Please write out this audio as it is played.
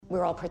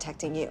we're all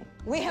protecting you.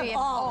 We have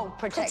all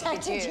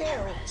protected you.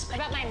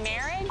 About my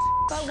marriage?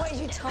 But what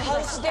you told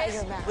us about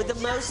your marriage. With the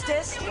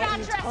mostest? What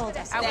you told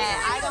us. Don't ever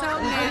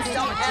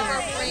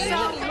bring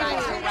anybody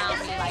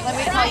around me like Let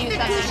me tell you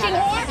something,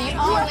 Heather. The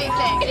only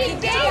thing.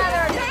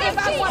 If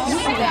I want to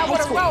say that, I would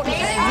have wrote it.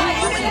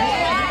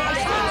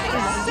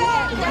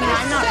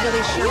 I'm not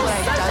really sure what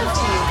I've done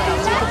to you, but I'll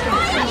take it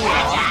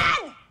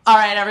from you. All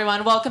right,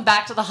 everyone. Welcome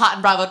back to the Hot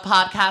and Bravo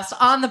podcast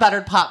on the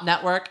Buttered Pop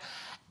Network.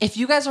 If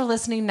you guys are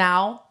listening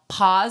now,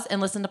 pause and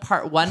listen to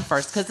part 1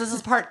 first, because this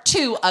is part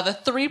 2 of a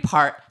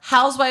 3-part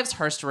Housewives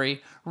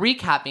herstory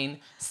recapping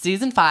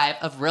season 5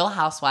 of Real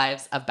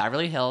Housewives of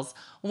Beverly Hills.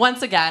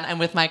 Once again, I'm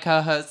with my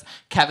co-hosts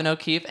Kevin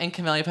O'Keefe and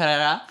Camila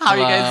Pereira. How are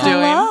you guys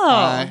doing?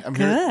 Hi, I'm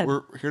Good. here.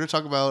 We're here to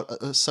talk about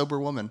a sober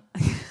woman.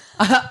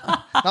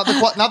 not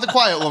the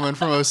quiet woman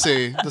from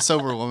OC, the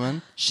sober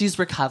woman. She's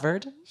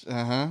recovered.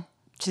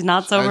 She's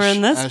not sober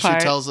in this as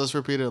part. she tells us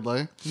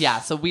repeatedly. Yeah,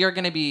 so we are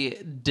going to be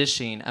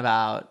dishing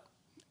about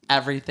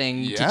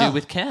everything to Yeah. do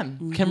with Kim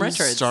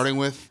Richards. Starting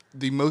with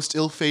the most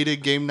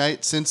ill-fated game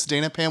night since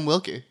Dana Pam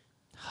Wilkie.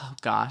 Oh,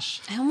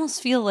 gosh. I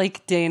almost feel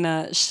like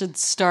Dana should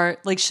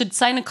should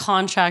sign a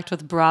contract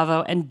with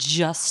Bravo and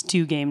just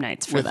do game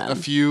nights for With them. a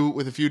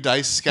few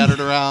dice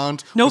scattered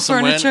around. No with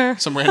furniture.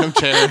 Some random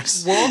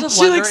chairs. World of She,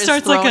 Wonder like, is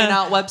starts throwing like a-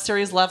 out web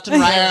series left and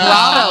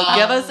right. Bravo,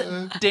 give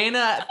us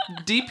Dana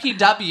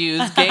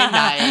DPW's game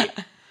night.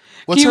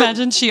 Can you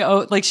imagine she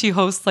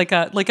hosts like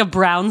a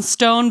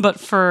brownstone, but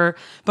for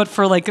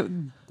like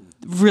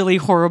really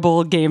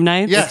horrible game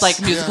nights? Yes. It's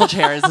like musical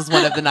chairs is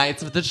one of the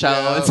nights of the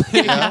show.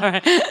 Yeah.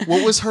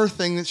 What was her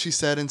thing that she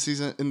said in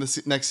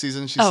the next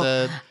season? She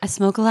said, I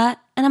smoke a lot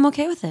and I'm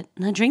okay with it,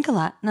 and I drink a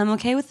lot and I'm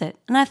okay with it,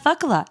 and I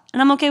fuck a lot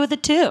and I'm okay with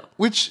it too.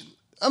 which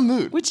a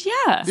mood. Which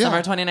yeah. Summer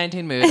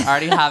 2019 mood. I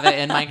already have it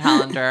in my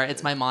calendar.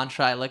 It's my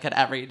mantra. I look at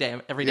every day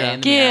in the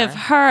Give mirror.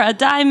 her a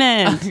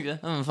diamond.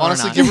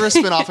 Honestly, give her a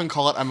spin-off and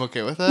call it I'm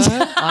okay with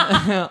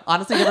it.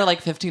 Honestly, give her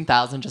like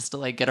 15,000 just to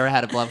like get her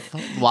head above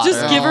water.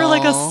 Just give her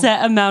like a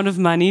set amount of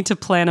money to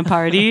plan a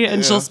party,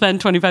 and she'll spend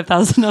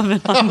 25,000 of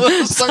it on.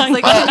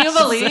 like, can you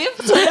believe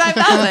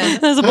 25,000?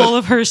 There's a bowl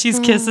of Hershey's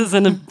Kisses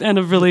and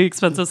a really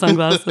expensive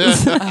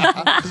sunglasses.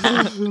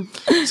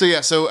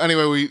 So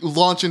anyway, we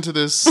launch into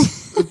this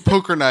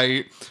poker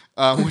night,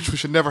 which we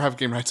should never have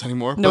game nights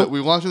anymore. Nope. But we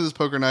launch into this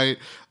poker night.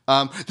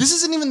 This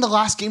isn't even the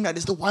last game night.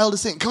 It's the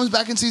wildest thing. It comes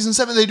back in season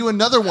 7. They do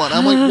another one.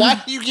 I'm like,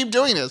 why do you keep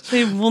doing this?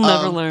 They will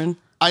never learn.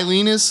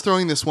 Eileen is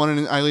throwing this one,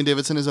 and Eileen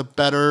Davidson is a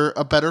better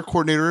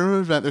coordinator of an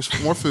event.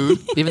 There's more food.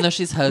 Even though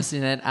she's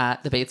hosting it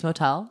at the Bates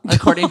Motel,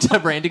 according to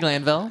Brandy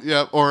Glanville.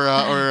 Yep, or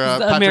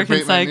Patrick American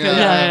Bateman.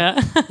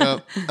 Psycho. Yeah.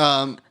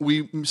 Yep.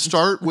 We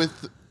start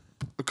with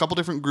a couple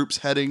different groups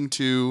heading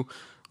to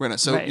Renna.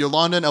 So Right.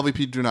 Yolanda and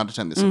LVP do not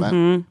attend this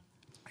event.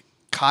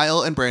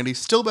 Kyle and Brandy,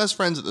 still best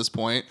friends at this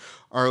point,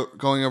 are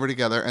going over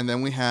together. And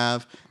then we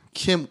have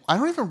Kim. I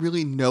don't even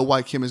really know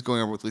why Kim is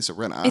going over with Lisa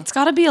Rinna. It's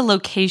got to be a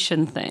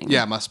location thing.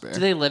 Yeah, it must be. Do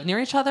they live near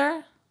each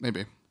other?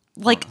 Maybe.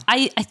 Like,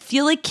 I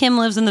feel like Kim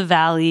lives in the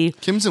Valley.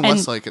 Kim's in and-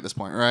 Westlake at this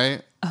point,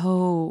 right?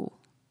 Oh,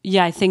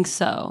 yeah, I think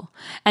so.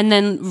 And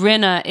then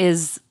Rinna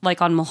is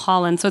like on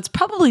Mulholland, so it's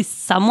probably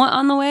somewhat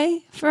on the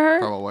way for her.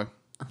 Probably.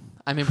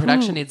 I mean,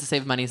 production needs to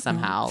save money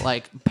somehow.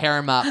 Like, pair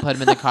them up, put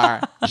them in the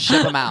car,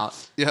 ship them out.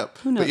 Yep.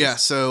 But yeah,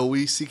 so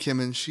we see Kim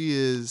and she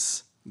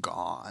is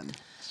gone.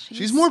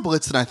 She's more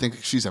blitz than I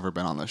think she's ever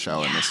been on the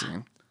show in this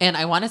scene. And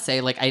I want to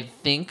say, like, I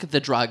think the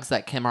drugs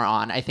that Kim are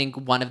on, I think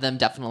one of them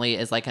definitely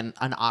is like an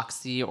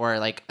oxy or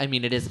like, I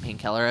mean, it is a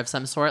painkiller of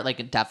some sort,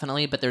 like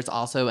definitely, but there's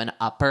also an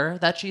upper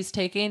that she's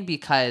taking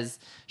because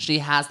she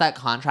has that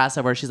contrast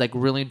of where she's like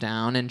really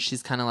down and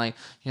she's kind of like,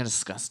 you're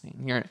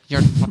disgusting.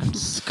 You're fucking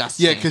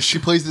disgusting. Yeah, because she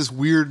plays this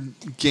weird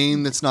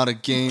game that's not a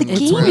game. The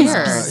game is weird.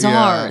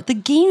 bizarre. Yeah. The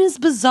game is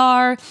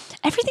bizarre.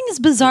 Everything is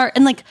bizarre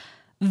and like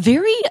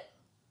very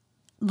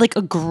like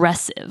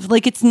aggressive.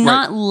 Like it's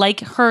not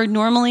like her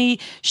normally.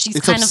 She's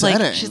It's kind of upsetting.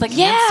 like She's like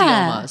Yeah. Nancy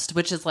almost,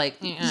 which is like,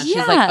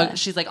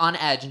 she's like on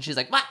edge and she's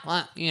like,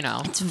 what, you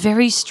know. it's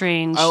very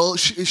strange. Oh,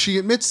 she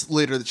admits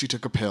later that she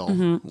took a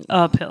pill.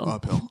 Uphill. A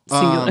pill.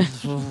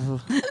 Singular.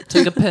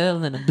 Take a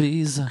pill and a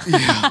booze.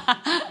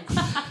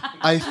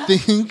 I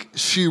think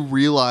she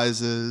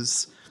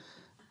realizes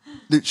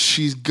that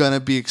she's gonna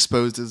be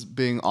exposed as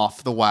being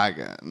off the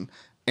wagon.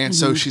 And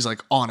so she's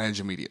like on edge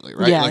immediately,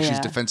 right? Yeah, like she's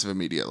yeah. defensive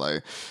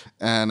immediately,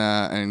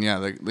 and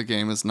yeah, the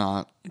game is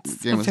not.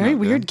 It's a very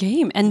weird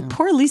game. And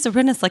poor Lisa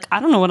Rinna's like, I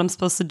don't know what I'm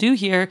supposed to do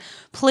here.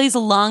 Plays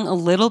along a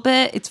little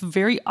bit. It's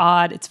very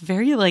odd. It's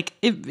very like,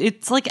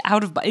 it's like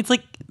out of, it's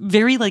like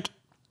very like,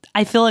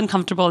 I feel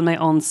uncomfortable in my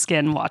own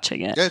skin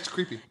watching it. Yeah, it's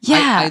creepy.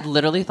 Yeah. I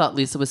literally thought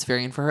Lisa was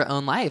fearing for her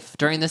own life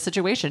during this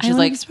situation. I She's wouldn't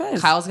like, be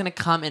surprised. Kyle's going to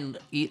come and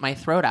eat my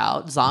throat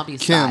out, zombie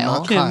Kim, style.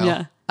 not Kyle.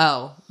 yeah.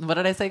 Oh, what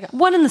did I say?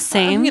 One and the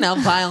same. You know,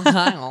 vile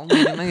Kyle.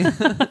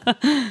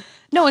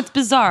 No, it's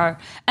bizarre.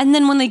 And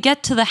then when they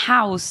get to the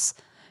house,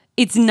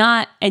 it's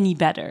not any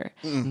better.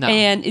 No.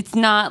 And it's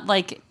not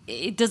like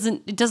it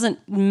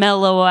doesn't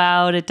mellow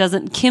out. It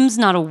doesn't Kim's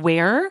not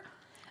aware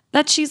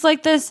that she's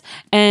like this,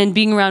 and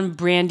being around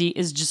Brandy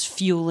is just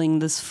fueling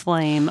this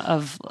flame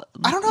of.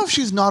 I don't know if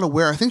she's not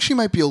aware. I think she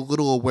might be a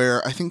little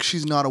aware. I think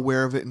she's not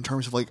aware of it in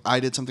terms of like I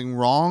did something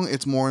wrong.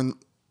 It's more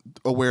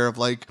aware of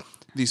like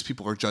these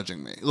people are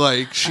judging me.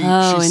 Like she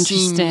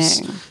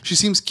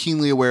seems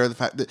keenly aware of the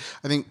fact that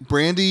I think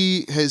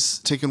Brandy has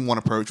taken one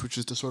approach, which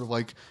is to sort of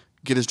like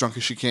get as drunk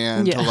as she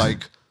can to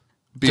like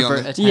be on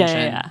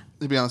attention.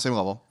 To be on the same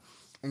level.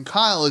 And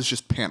Kyle is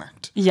just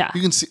panicked. Yeah.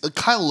 You can see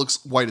Kyle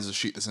looks white as a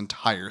sheet this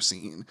entire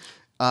scene.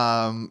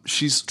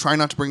 She's trying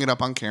not to bring it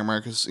up on camera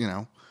because, you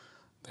know,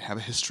 they have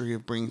a history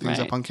of bringing things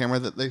up on camera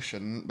that they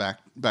shouldn't.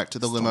 Back to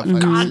the limo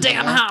fight.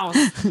 Goddamn house.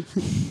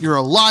 You're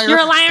a liar. You're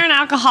a liar and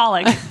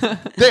alcoholic.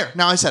 There.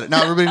 Now I said it.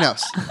 Now everybody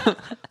knows.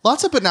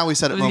 Lots of but now we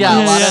said it moments.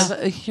 Yeah, a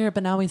lot of here,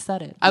 but now we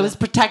said it. I was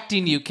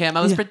protecting you, Kim.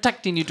 I was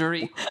protecting you,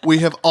 Dorit. We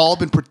have all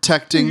been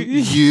protecting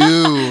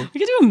you. We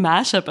could do a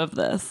mashup of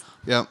this.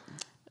 Yep.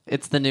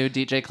 It's the new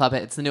DJ Club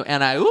hit. It's the new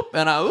and I oop,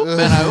 and I oop,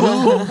 and I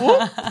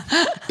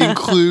oop.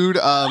 Include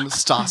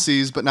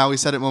Stassi's but now we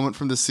said it moment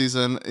from this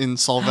season in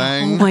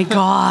Solvang. Oh my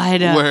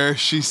God. Where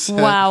she said,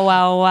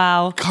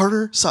 Wow.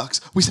 Carter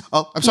sucks.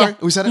 I'm sorry.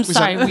 We said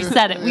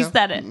it. We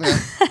said it.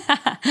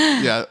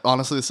 Yeah,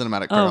 honestly, the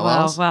cinematic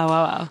parallels.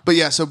 Wow. But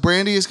yeah, so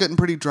Brandy is getting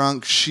pretty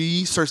drunk.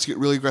 She starts to get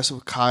really aggressive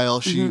with Kyle.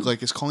 She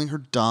like is calling her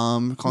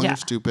dumb, calling her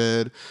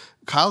stupid.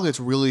 Kyle gets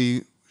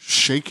really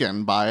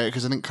shaken by it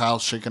because I think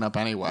Kyle's shaken up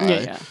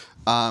anyway.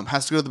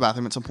 Has to go to the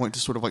bathroom at some point to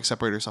sort of like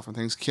separate herself from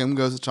things. Kim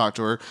goes to talk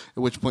to her,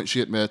 at which point she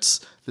admits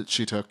that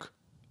she took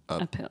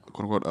a pill.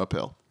 quote unquote a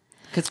pill.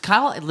 Because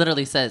Kyle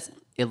literally says,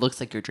 it looks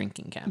like you're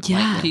drinking, Kim.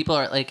 Yeah. Like, people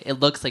are like, it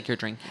looks like you're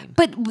drinking.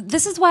 But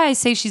this is why I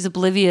say she's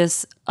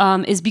oblivious,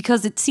 is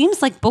because it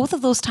seems like both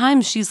of those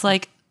times she's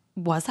like,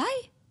 was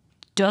I?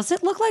 Does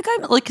it look like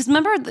I'm like? Because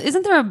remember,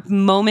 isn't there a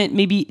moment,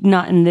 maybe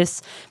not in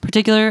this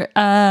particular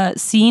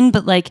scene,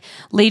 but like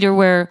later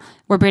where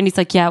Brandy's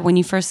like, yeah, when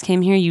you first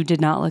came here, you did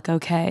not look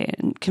okay,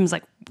 and Kim's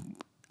like,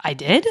 I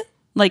did,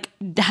 like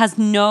has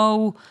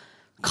no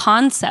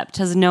concept,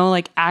 has no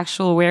like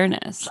actual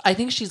awareness. I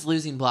think she's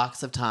losing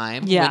blocks of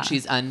time Yeah. when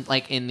she's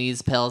like in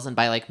these pills and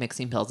by like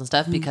mixing pills and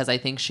stuff because I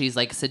think she's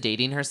like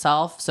sedating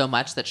herself so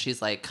much that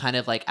she's like kind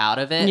of like out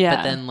of it. Yeah.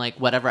 But then like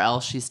whatever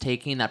else she's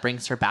taking that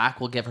brings her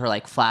back will give her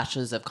like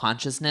flashes of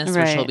consciousness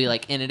where Right. she'll be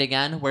like in it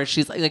again. Where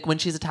she's like when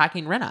she's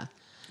attacking Rinna.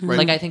 Right.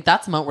 Like I think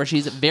that's a moment where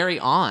she's very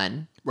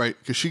on. Right,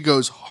 because she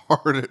goes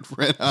hard at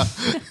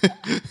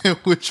Rinna.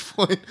 At which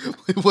point,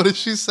 what does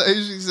she say?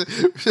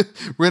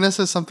 Rinna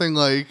says something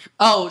like,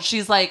 Oh,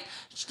 she's like,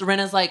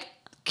 Rinna's like,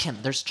 Kim,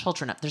 there's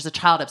children up. There's a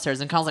child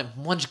upstairs. And Kyle's like,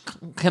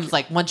 Kim's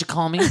like, what'd you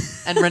call me?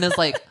 And Rinna's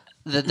like,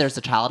 there's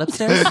a child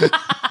upstairs?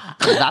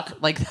 That's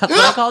what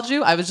I called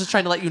you? I was just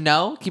trying to let you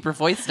know. Keep your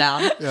voice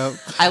down. Yeah.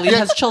 Eileen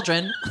has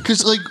children.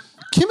 because like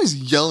Kim is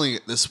yelling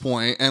at this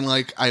point, and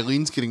like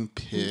Eileen's getting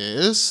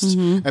pissed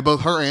at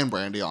both her and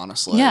Brandy,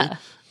 honestly. Yeah.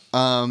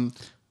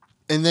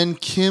 And then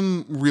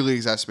Kim really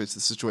exacerbates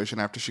the situation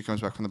after she comes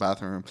back from the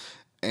bathroom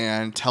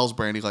and tells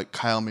Brandy, like,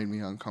 Kyle made me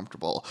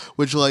uncomfortable.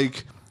 Which,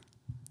 like,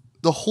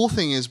 the whole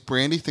thing is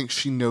Brandy thinks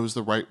she knows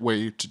the right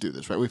way to do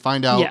this, right? We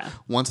find out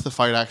once the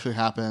fight actually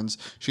happens,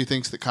 she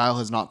thinks that Kyle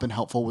has not been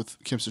helpful with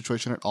Kim's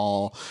situation at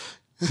all.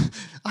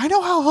 I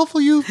know how helpful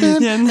you've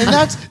been, and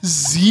that's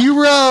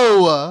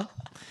zero.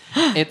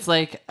 It's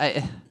like...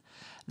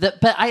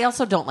 but I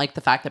also don't like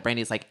the fact that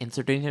Brandy's like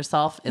inserting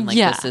herself in like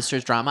the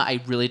sisters drama. I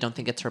really don't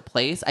think it's her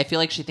place. I feel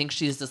like she thinks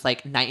she's this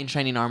like knight in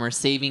shining armor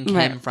saving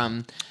Kim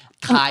from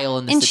Kyle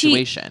in the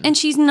situation. And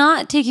she's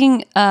not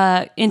taking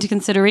into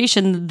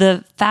consideration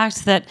the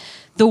fact that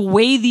the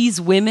way these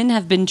women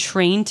have been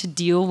trained to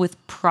deal with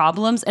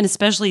problems, and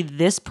especially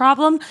this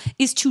problem,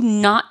 is to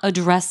not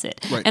address it.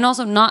 Right. And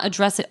also not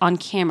address it on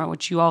camera,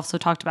 which you also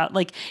talked about.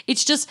 Like,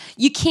 it's just,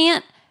 you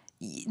can't,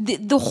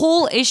 the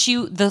whole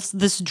issue,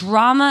 this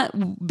drama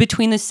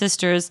between the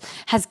sisters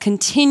has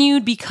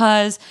continued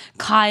because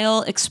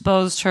Kyle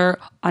exposed her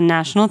on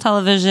national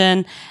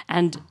television,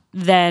 and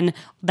then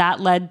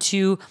that led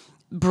to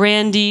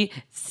Brandy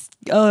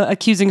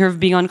accusing her of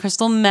being on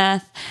crystal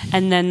meth,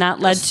 and then that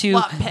led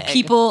to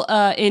people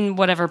in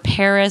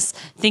Paris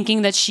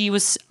thinking that she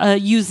was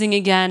using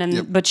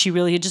again, but she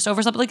really had just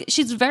overslept. Like,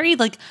 she's very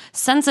like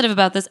sensitive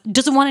about this,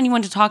 doesn't want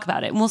anyone to talk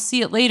about it, and we'll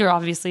see it later,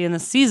 obviously, in the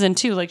season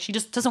too. Like, she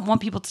just doesn't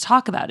want people to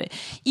talk about it,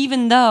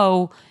 even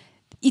though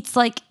it's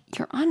like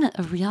you're on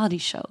a reality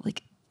show.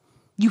 Like,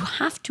 you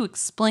have to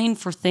explain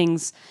for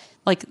things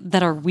like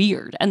that are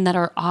weird and that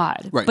are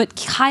odd. Right. But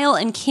Kyle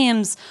and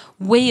Kim's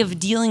way of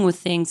dealing with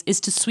things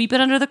is to sweep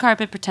it under the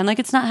carpet, pretend like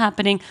it's not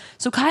happening.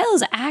 So Kyle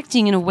is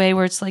acting in a way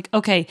where it's like,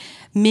 okay,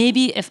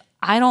 maybe if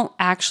I don't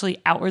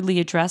actually outwardly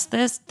address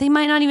this, they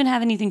might not even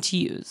have anything to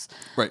use.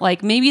 Right.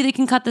 Like, maybe they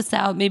can cut this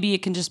out. Maybe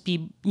it can just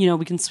be,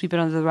 we can sweep it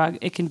under the rug.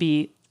 It can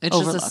be It's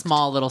overlooked. just a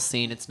small little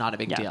scene. It's not a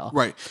big deal.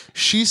 Right.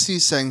 She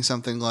sees saying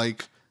something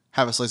like,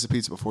 have a slice of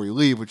pizza before you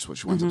leave, which is what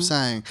she winds up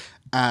saying,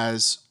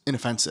 as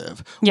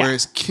inoffensive. Yeah.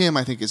 Whereas Kim,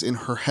 I think, is in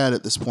her head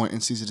at this point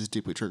and sees it as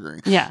deeply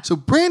triggering. Yeah. So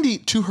Brandy,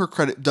 to her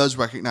credit, does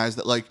recognize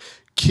that, like,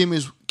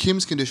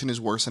 Kim's condition is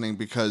worsening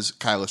because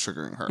Kyle is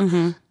triggering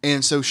her.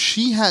 And so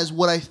she has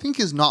what I think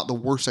is not the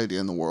worst idea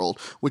in the world,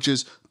 which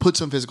is put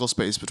some physical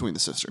space between the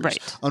sisters.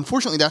 Right.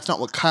 Unfortunately, that's not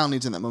what Kyle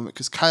needs in that moment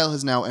because Kyle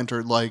has now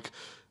entered like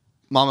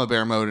mama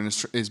bear mode and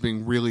is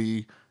being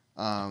really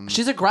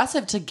She's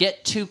aggressive to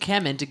get to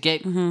Kim and to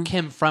get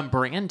Kim from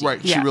Brandy.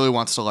 right. She Yeah. really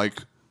wants to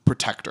like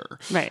protect her.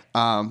 Right.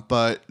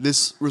 But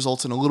this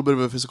results in a little bit of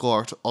a physical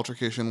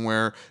altercation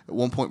where at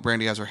one point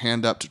Brandy has her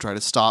hand up to try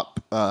to stop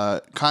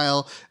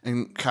Kyle,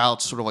 and Kyle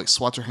sort of like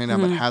swats her hand down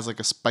but has like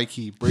a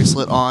spiky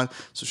bracelet on,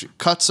 so she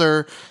cuts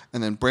her,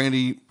 and then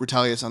Brandy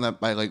retaliates on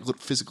that by like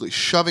physically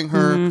shoving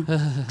her,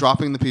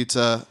 dropping the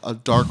pizza, a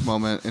dark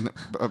moment in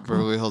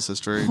Beverly Hills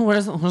history.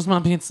 Where's my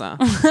pizza?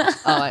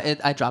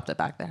 I dropped it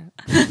back there.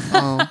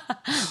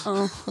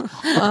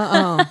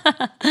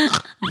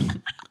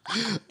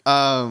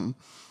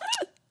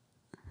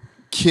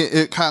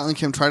 Kyle and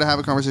Kim try to have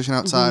a conversation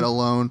outside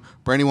alone.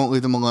 Brandy won't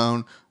leave them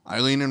alone.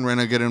 Eileen and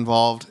Rinna get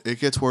involved. It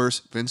gets worse.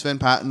 Vince Van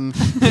Patten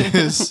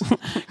is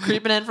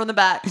Creeping in from the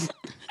back.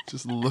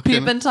 just looking.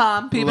 Peeping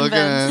Tom. Peeping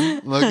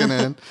Vince. Looking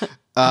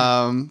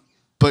in.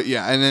 But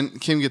yeah, and then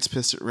Kim gets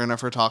pissed at Rinna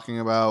for talking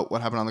about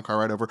what happened on the car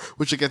ride over,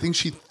 which like I think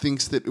she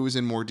thinks that it was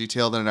in more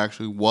detail than it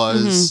actually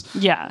was.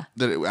 Yeah.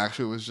 That it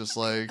actually was just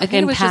like I think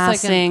in it was just like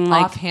passing, an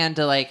like- offhand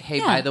to like, hey,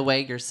 by the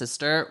way, your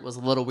sister was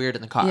a little weird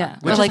in the car. Yeah.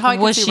 Which Or is like, how I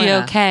can was see she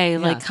Rinna. okay? Yeah.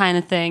 Like, kind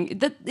of thing.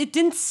 That it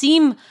didn't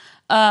seem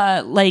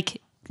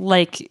like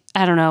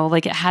I don't know,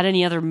 like it had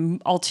any other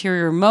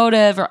ulterior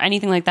motive or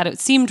anything like that. It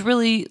seemed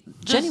really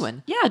just-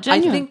 genuine. Yeah,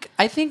 genuine.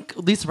 I think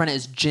Lisa Rinna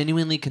is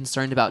genuinely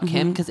concerned about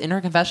Kim because in her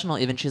confessional,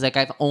 even she's like,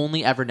 I've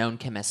only ever known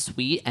Kim as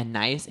sweet and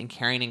nice and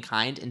caring and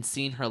kind, and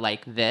seeing her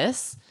like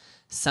this,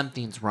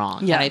 something's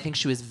wrong. Yeah. And I think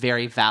she was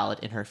very valid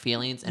in her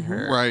feelings and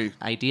her Right.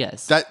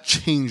 ideas. that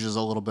changes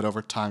a little bit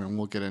over time, and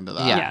we'll get into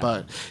that.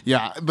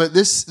 Yeah. But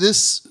this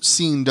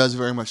scene does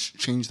very much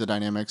change the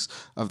dynamics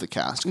of the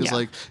cast because Yeah.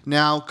 like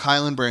now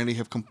Kyle and Brandy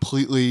have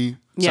completely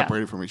Yeah.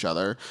 separated from each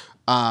other.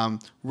 Rinna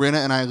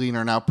and Eileen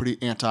are now pretty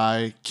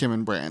anti Kim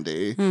and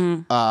Brandy,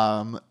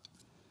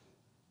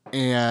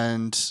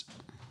 and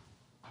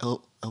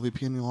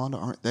LVP and Yolanda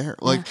aren't there.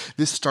 Like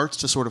this starts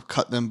to sort of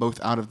cut them both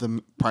out of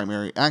the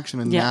primary action,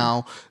 and Yeah.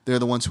 now they're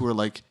the ones who are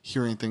like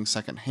hearing things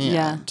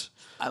secondhand.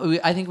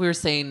 I think we were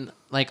saying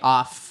like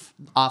off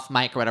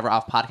mic or whatever,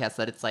 off podcast,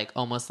 that it's like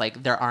almost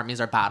like their armies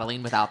are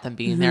battling without them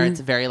being there. It's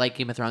very like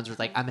Game of Thrones where it's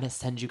like, I'm going to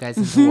send you guys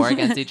into war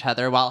against each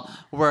other while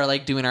we're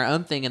like doing our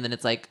own thing. And then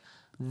it's like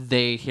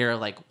they hear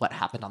like what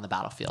happened on the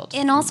battlefield.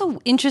 And also,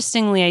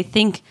 interestingly, I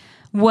think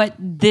what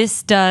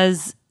this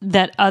does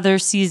that other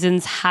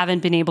seasons haven't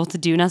been able to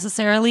do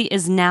necessarily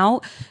is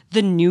now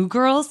the new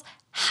girls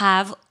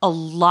have a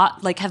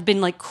lot, like have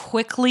been like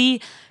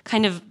quickly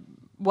kind of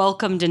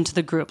welcomed into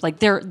the group. Like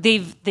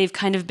they've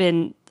kind of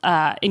been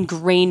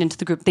ingrained into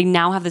the group. They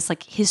now have this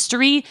like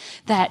history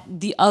that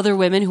the other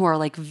women who are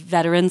like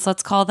veterans,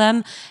 let's call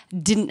them,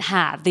 didn't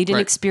have. They didn't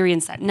Right.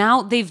 experience that.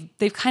 Now they've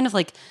kind of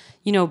like,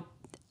 you know,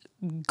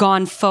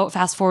 gone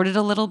fast forwarded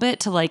a little bit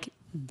to like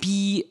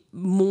be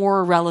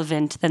more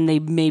relevant than they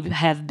may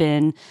have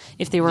been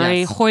if they were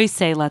Yes. a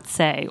Hoysay, let's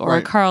say, or a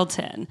Right.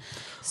 Carlton.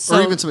 So,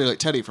 Or even somebody like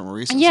Teddy from a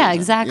recent Yeah, season.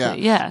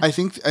 exactly, yeah. I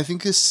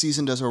think this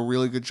season does a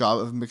really good job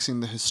of mixing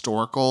the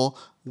historical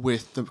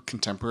with the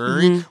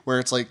contemporary, Mm-hmm. where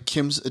it's like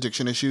Kim's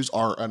addiction issues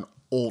are an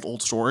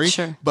old story,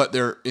 Sure. but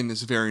they're in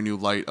this very new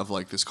light of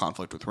like this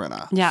conflict with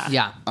Rinna. yeah.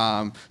 Yeah.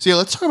 So yeah,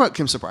 let's talk about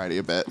Kim's sobriety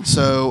a bit.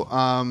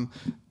 So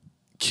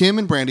Kim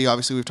and Brandy,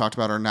 obviously we've talked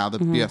about, are now the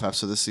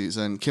BFFs of the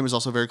season. Kim is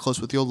also very close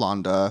with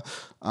Yolanda.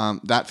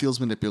 That feels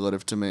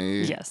manipulative to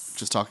me. Yes.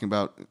 Just talking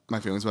about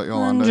my feelings about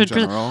Yolanda in 100%.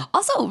 general.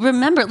 Also,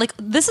 remember, like,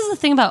 this is the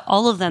thing about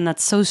all of them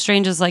that's so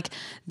strange is like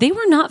they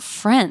were not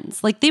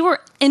friends. Like, they were,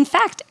 in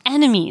fact,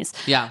 enemies.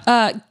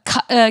 Yeah.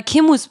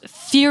 Kim was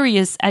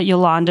furious at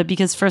Yolanda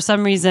because for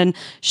some reason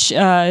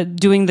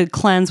doing the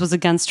cleanse was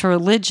against her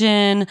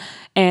religion,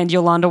 and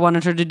Yolanda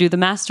wanted her to do the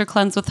master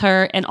cleanse with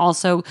her, and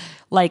also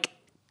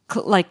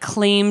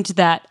claimed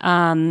that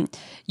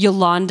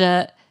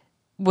Yolanda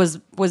was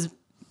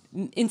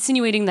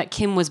insinuating that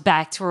Kim was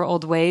back to her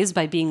old ways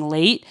by being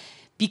late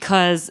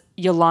because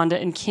Yolanda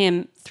and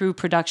Kim through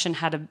production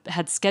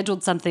had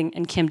scheduled something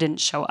and Kim didn't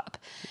show up.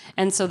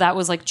 And so that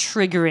was like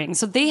triggering.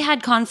 So they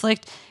had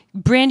conflict.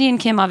 Brandy and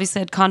Kim obviously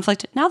had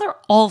conflict. Now they're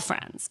all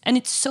friends. And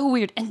it's so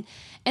weird. And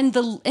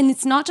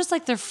it's not just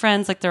like they're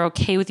friends, like they're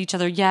okay with each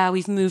other. Yeah,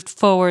 we've moved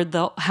forward,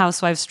 the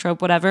housewives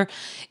trope, whatever.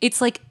 It's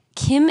like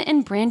Kim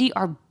and Brandy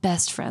are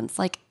best friends,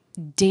 like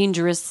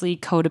dangerously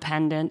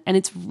codependent. And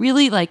it's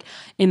really like,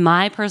 in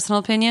my personal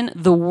opinion,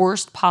 the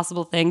worst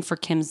possible thing for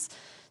Kim's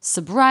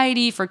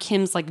sobriety, for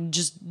Kim's like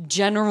just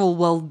general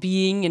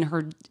well-being in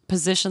her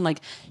position.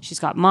 Like she's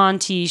got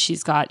Monty,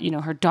 she's got, you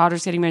know, her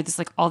daughter's getting married. There's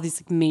like all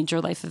these like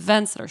major life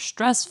events that are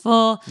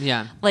stressful.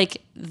 Yeah.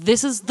 Like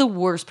this is the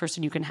worst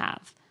person you can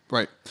have.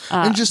 Right.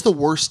 And just the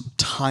worst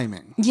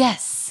timing.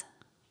 Yes.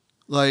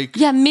 Like,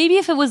 Yeah, maybe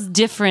if it was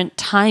different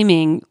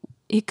timing,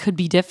 it could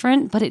be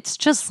different, but it's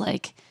just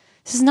like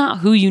this is not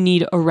who you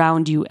need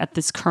around you at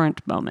this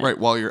current moment. Right,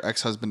 while your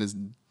ex-husband is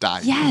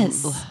dying.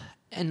 Yes.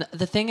 And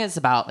the thing is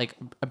about like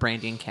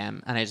Brandy and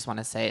Kim, and I just want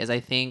to say is I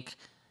think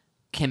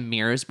Kim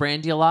mirrors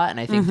Brandy a lot, and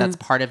I think that's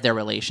part of their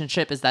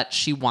relationship is that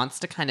she wants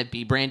to kind of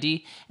be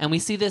Brandy, and we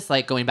see this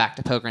like going back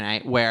to Poker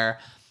Night where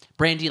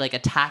Brandy like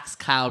attacks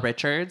Kyle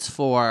Richards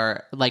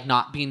for like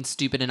not being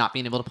stupid and not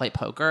being able to play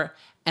poker,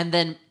 and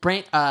then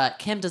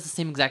Kim does the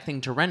same exact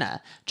thing to Rinna,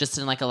 just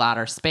in like a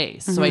louder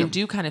space. So I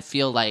do kind of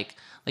feel like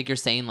you're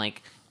saying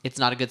like it's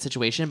not a good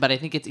situation, but I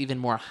think it's even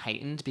more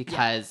heightened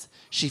because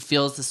she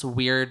feels this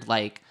weird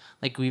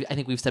I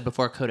think we've said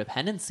before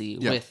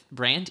codependency with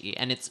Brandy,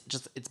 and it's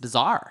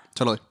bizarre.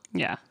 Totally.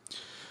 Yeah.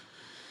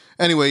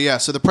 Anyway, yeah,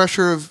 so the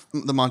pressure of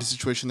the Monty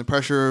situation, the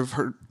pressure of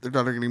their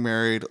daughter getting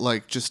married,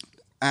 like just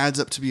adds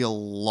up to be a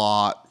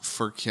lot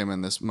for Kim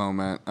in this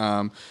moment.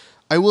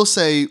 I will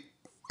say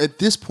at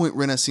this point,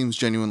 Rinna seems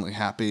genuinely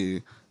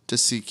happy to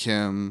see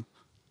Kim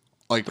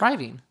like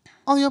Thriving.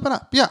 on the open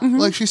up. Yeah,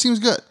 like she seems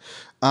good.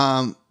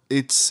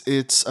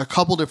 It's a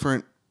couple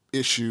different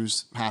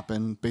issues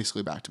happen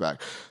basically back to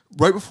back.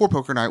 Right before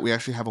Poker Night, we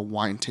actually have a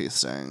wine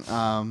tasting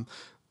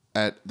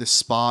at this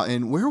spa.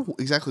 And where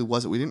exactly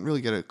was it? We didn't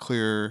really get a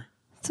clear...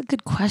 That's a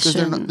good Because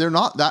question. they're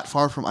not that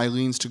far from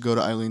Eileen's to go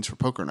to Eileen's for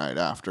Poker Night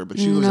after, but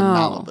she lives in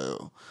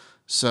Malibu.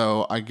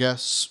 So I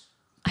guess...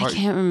 I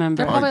can't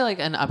remember. They're probably like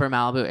an Upper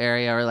Malibu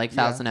area or like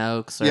Thousand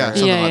Oaks or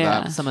something like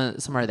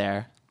that. somewhere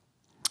there.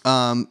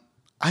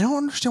 I don't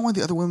understand why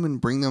the other women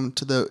bring them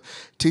to the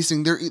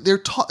tasting.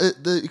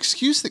 The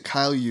excuse that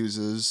Kyle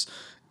uses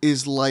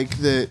is like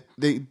that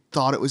they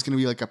thought it was going to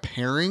be like a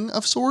pairing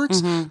of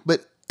sorts,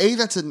 but A,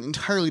 that's an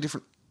entirely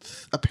different.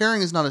 A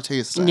pairing is not a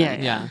tasting.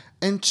 Yeah.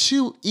 And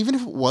two, even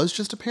if it was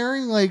just a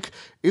pairing, like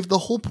if the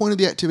whole point of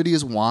the activity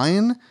is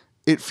wine,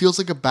 it feels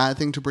like a bad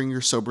thing to bring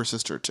your sober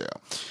sister to.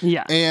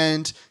 Yeah.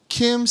 And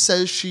Kim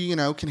says she,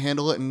 can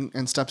handle it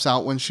and steps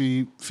out when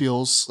she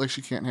feels like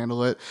she can't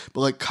handle it.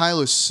 But like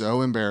Kyle is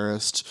so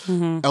embarrassed.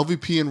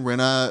 LVP and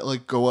Rinna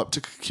like go up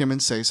to Kim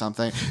and say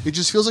something. It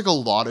just feels like a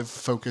lot of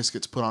focus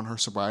gets put on her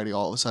sobriety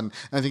all of a sudden.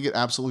 And I think it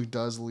absolutely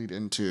does lead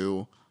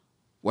into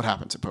what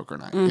happens at Poker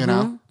Night, you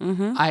know?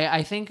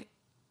 I think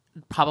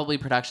probably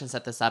production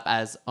set this up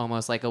as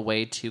almost like a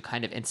way to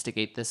kind of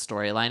instigate this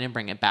storyline and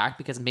bring it back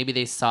because maybe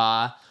they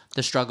saw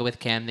the struggle with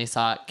Kim, they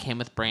saw Kim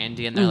with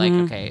Brandy, and they're like,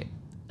 okay,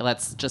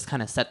 let's just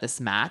kind of set this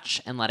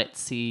match and let it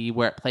see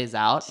where it plays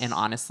out. And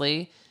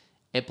honestly,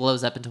 it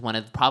blows up into one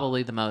of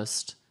probably the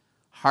most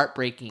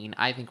heartbreaking,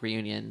 I think,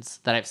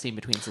 reunions that I've seen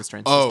between sister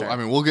and sister. I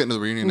mean, we'll get into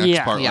the reunion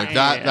next part.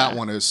 That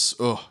one is,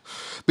 But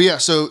yeah,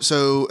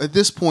 so at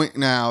this point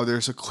now,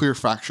 there's a clear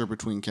fracture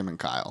between Kim and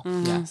Kyle.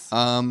 Yes.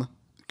 All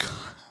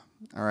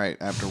right,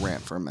 I have to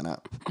rant for a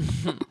minute.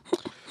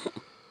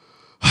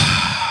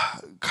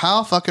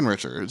 Kyle fucking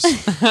Richards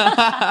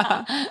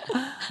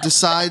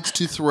decides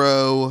to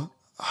throw...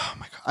 Oh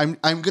my God.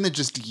 I'm going to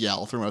just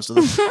yell through most of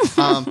this.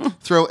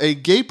 Throw a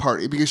gay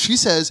party because she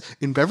says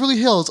in Beverly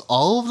Hills,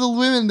 all of the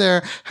women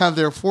there have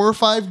their 4 or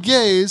 5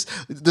 gays.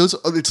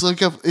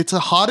 It's a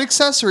hot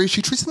accessory.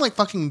 She treats them like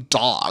fucking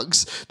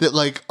dogs that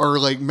like are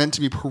like meant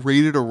to be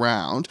paraded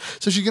around.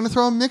 So she's going to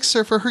throw a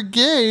mixer for her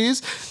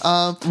gays.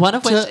 One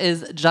of which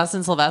is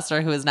Justin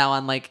Sylvester, who is now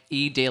on like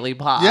Daily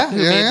Pop.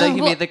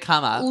 He made the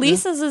come up.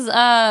 Lisa's is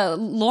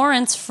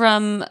Lawrence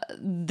from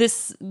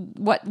this,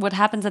 what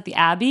happens at the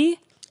Abbey?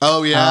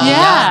 Oh, yeah.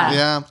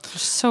 Yeah.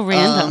 So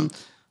random.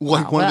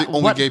 One of the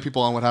only gay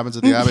people on What Happens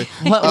at the Abbey.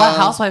 What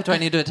housewife do I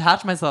need to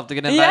attach myself to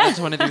get invited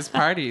to one of these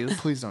parties?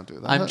 Please don't do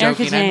that. I'm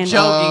joking,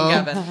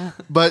 Kevin.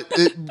 But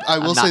I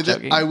will say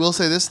joking. that I will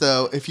say this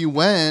though: if you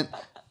went,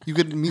 you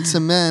could meet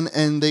some men,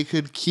 and they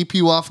could keep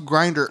you off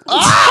Grindr.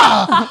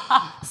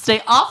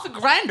 Stay off the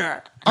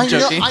grinder. I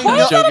know.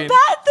 Why is that a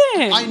bad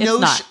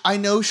thing? I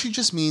know she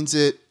just means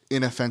it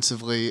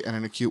inoffensively and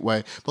in a cute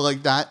way, but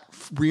like that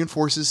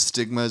reinforces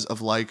stigmas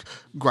of like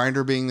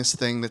Grindr being this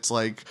thing that's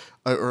like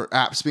or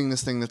apps being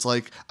this thing that's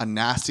like a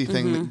nasty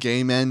thing that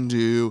gay men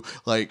do,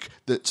 like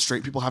that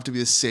straight people have to be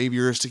the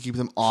saviors to keep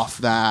them off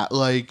that.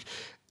 Like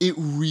it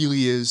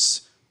really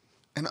is.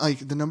 And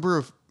like the number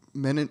of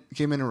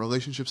gay men in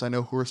relationships I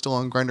know who are still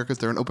on Grindr because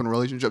they're in open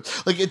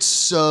relationships, like it's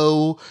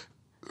so,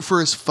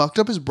 for as fucked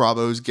up as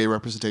Bravo's gay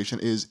representation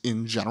is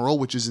in general,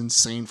 which is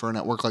insane for a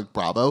network like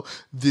Bravo,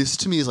 this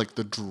to me is like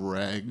the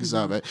dregs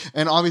of it.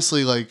 And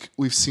obviously, like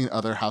we've seen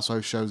other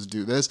housewife shows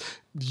do this.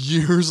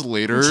 Years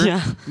later,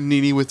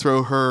 Nene would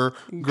throw her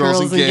Girls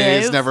and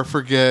Gays, Never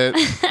Forget,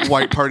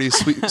 White Party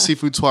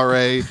Seafood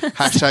Soiree,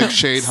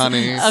 #Shade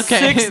Honey.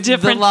 Okay, 6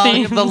 different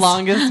themes. The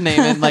longest name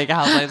in like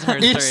Housewives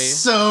history. It's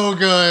so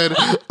good.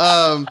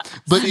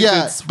 But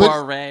yeah,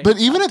 Soiree. but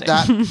even at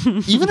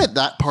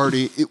that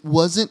party, it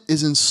wasn't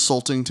as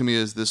insulting to me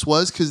as this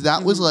was, because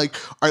that was like,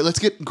 all right, let's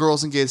get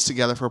girls and gays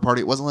together for a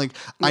party. It wasn't like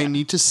I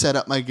need to set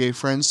up my gay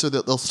friends so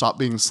that they'll stop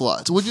being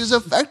sluts, which is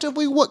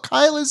effectively what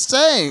Kyle is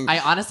saying. I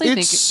honestly think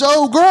think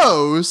so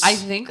gross. I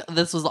think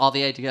this was all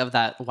the idea of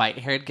that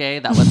white-haired gay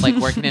that was like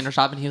working in her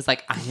shop, and he was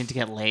like, "I need to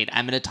get laid.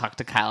 I'm going to talk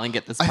to Kyle and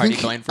get this party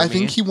going for me." I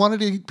think he wanted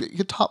to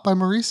get taught by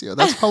Mauricio.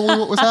 That's probably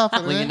what was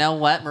happening. Well, you know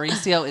what?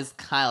 Mauricio is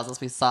Kyle's,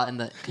 as we saw in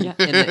the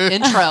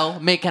intro,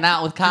 making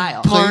out with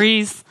Kyle.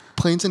 Maurice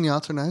Planes and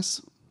yachts are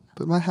nice,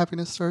 but my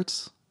happiness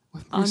starts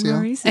with on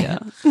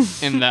Mauricio.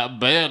 Mauricio. In that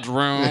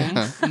bedroom,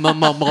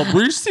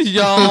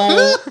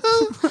 Mauricio.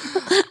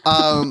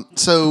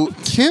 So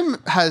Kim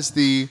has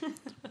the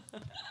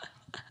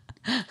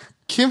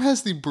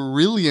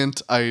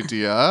brilliant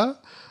idea.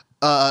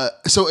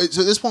 So at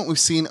this point, we've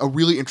seen a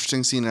really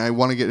interesting scene, and I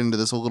want to get into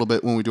this a little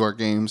bit when we do our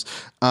games.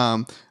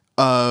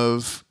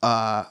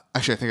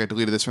 Actually, I think I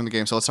deleted this from the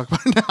game, so let's talk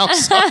about it now.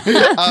 Sorry.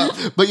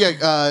 But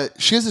yeah,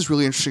 she has this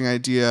really interesting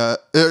idea.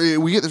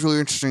 We get this really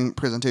interesting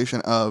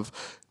presentation of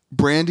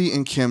Brandy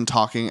and Kim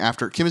talking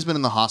after Kim has been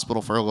in the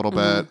hospital for a little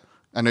bit.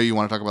 I know you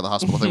want to talk about the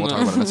hospital thing. We'll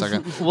talk about it in a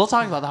second. We'll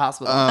talk about the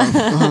hospital.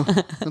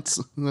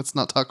 Let's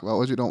not talk about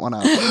what you don't want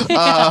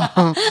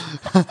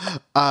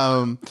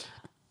out.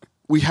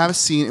 We have a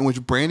scene in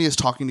which Brandy is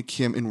talking to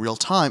Kim in real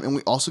time, and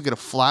we also get a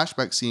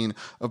flashback scene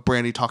of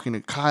Brandy talking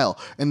to Kyle,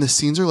 and the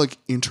scenes are like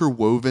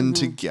interwoven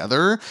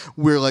together,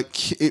 where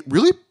like it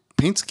really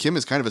paints Kim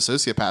as kind of a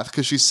sociopath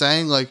because she's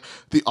saying like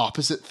the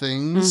opposite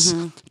things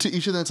to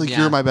each of them. It's like,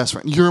 you're my best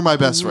friend. You're my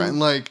best friend.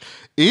 Like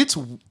it's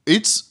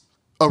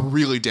a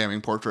really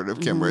damning portrait of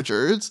Kim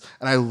Richards,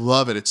 and I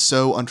love it. It's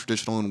so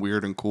untraditional and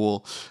weird and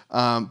cool.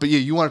 But yeah,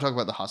 you want to talk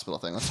about the hospital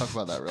thing? Let's talk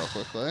about that real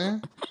quickly.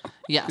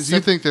 Yeah, Because you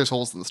think there's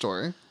holes in the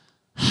story.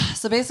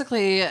 So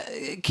basically,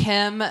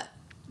 Kim,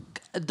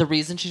 the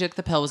reason she took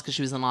the pill was because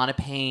she was in a lot of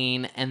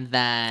pain, and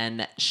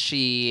then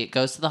she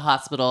goes to the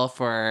hospital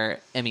for,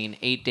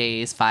 8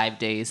 days, 5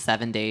 days,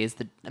 7 days.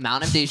 The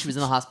amount of days she was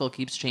in the hospital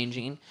keeps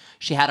changing.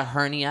 She had a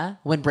hernia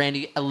when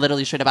Brandy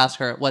literally straight up asked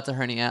her, "What's a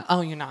hernia?"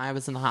 "Oh, I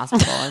was in the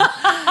hospital." And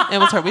it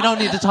was her. We don't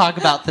need to talk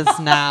about this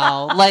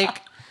now.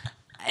 Like,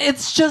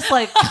 it's just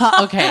like,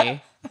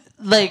 okay.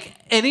 Like,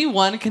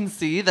 anyone can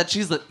see that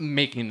she's like,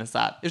 making this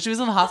up. If she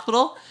was in the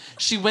hospital,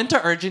 she went to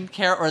urgent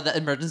care or the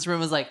emergency room,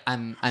 was like,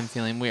 I'm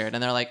feeling weird.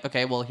 And they're like,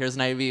 okay, well, here's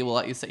an IV. We'll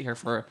let you sit here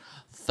for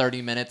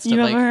 30 minutes to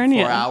like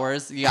 4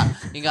 hours. You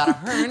got a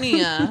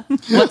hernia.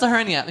 What's a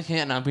hernia?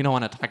 Okay, no, we don't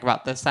want to talk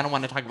about this. I don't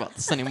want to talk about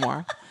this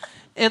anymore.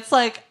 It's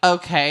like,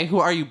 okay, who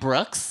are you,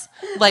 Brooks?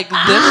 Like, this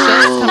shit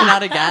is coming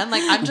out again.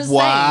 Like, I'm just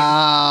saying.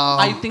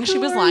 I think she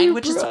was lying,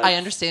 which is, I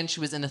understand she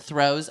was in the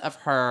throes of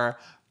her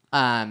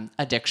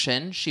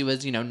addiction. She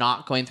was,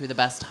 not going through the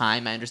best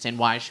time. I understand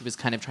why she was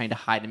kind of trying to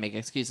hide and make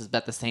excuses, but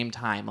at the same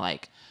time,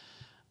 like,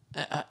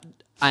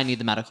 I need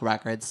the medical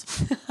records.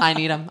 I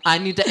need them. I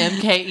need to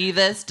MKE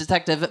this,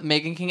 Detective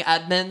Megan King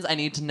Edmonds. I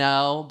need to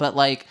know, but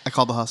like, I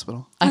called the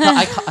hospital.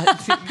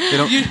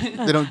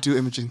 They don't do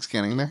imaging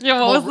scanning there.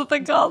 Yeah, what was the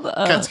thing called?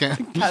 CAT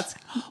scan.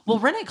 Well,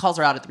 Renee calls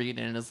her out at the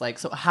beginning and is like,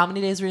 "So how many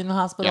days were you in the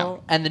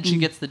hospital?" Yeah. And then she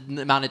gets the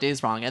amount of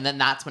days wrong, and then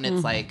that's when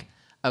it's like,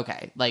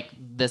 okay, like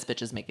this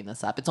bitch is making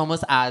this up. It's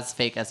almost as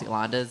fake as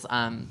Yolanda's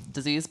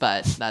disease,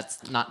 but that's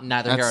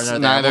neither here nor there.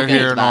 Neither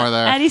here nor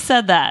there. Eddie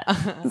said that.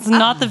 It's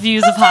not the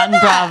views of Hot and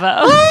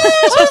Bravo.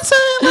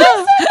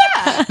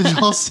 Did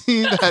y'all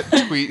see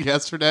that tweet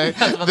yesterday?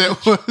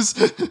 That was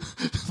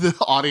the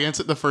audience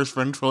at the first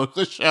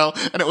ventriloquist show,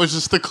 and it was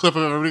just the clip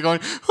of everybody going,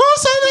 "Who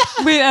said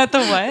that?" Wait, at the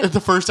what? At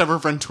the first ever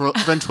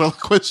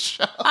ventriloquist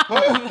show.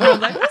 I was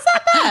like, who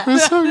said that? It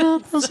was so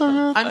good. It was so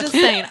good.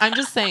 I'm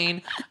just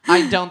saying.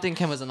 I don't think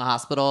Kim was in the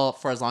hospital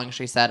for as long as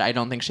she said. I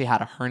don't think she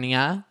had a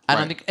hernia. I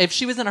don't think if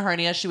she was in a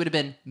hernia, she would have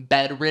been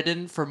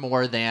bedridden for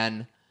more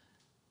than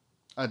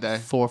a day,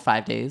 4 or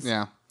 5 days.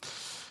 Yeah.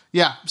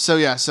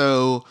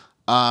 So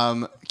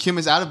Kim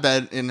is out of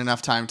bed in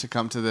enough time to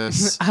come to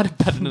this Out of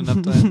bed in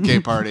enough time. gay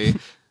party.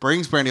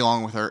 Brings Brandy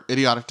along with her.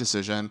 Idiotic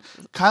decision.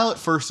 Kyle at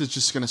first is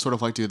just going to sort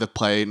of like do the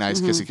play,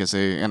 nice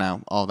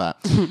kissy, all that.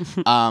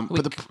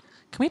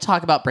 Can we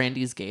talk about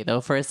Brandy's gay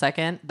though for a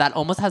second? That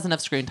almost has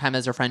enough screen time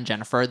as her friend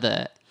Jennifer,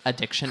 the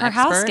addiction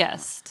expert. Her house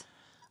guest.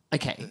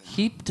 Okay,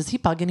 does he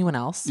bug anyone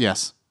else?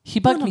 Yes. He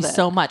bugged me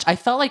so much. I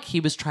felt like he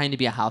was trying to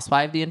be a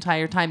housewife the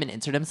entire time and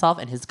insert himself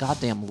and his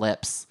goddamn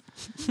lips.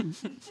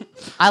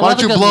 Why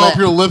don't you blow up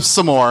your lips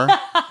some more?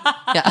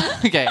 Yeah,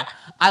 okay.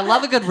 I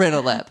love a good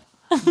riddle lip.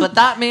 But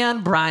that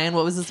man, Brian,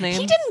 what was his name?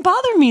 He didn't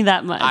bother me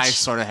that much. I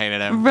sort of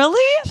hated him.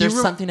 Really?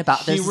 There's something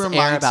about this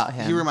air about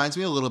him. He reminds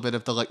me a little bit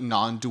of the like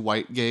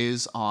non-Dwight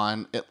gays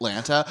on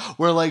Atlanta,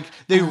 where like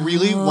they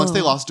really once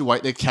they lost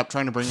Dwight, they kept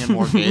trying to bring in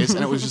more gays,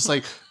 and it was just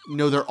like,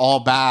 no, they're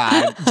all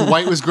bad.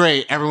 Dwight was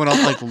great. Everyone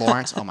else like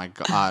Lawrence. Oh my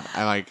god,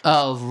 I like.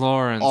 Oh,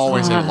 Lawrence.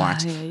 Always hated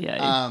Lawrence.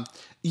 Yeah.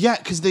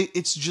 Because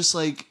it's just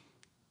like.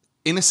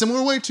 In a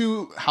similar way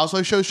to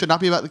Housewives shows should not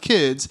be about the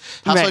kids,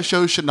 Housewives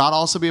shows should not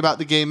also be about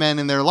the gay men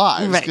in their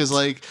lives. Because,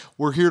 like,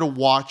 we're here to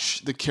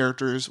watch the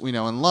characters we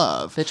know and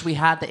love. Bitch, we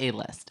had the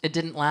A-list. It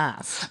didn't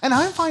last. And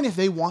I'm fine if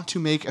they want to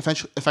make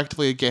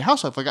effectively a gay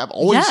housewife. Like, I've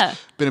always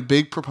been a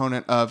big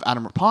proponent of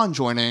Adam Rippon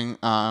joining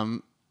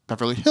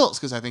Beverly Hills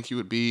because I think he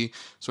would be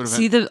sort of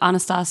See the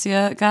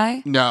Anastasia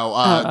guy? the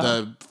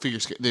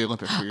the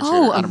Olympic figure skater.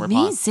 Oh, Adam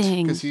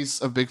amazing. Because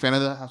he's a big fan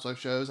of the Housewives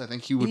shows. I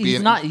think he would be.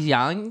 He's not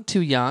young,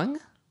 too young.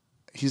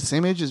 He's the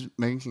same age as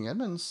Megan King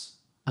Edmonds.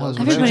 Was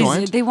when they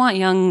joined. They want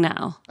young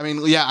now. I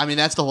mean, yeah. I mean,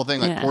 that's the whole thing.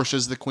 Like, Yeah.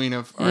 Portia's the queen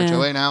of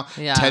RHOA now.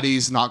 Yeah.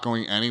 Teddy's not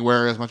going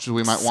anywhere as much as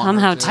we might want.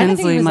 Somehow her to. I didn't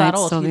think he Tinsley was might that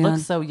old. still He be on.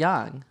 looks so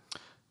young.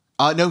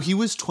 No, he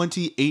was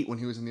 28 when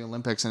he was in the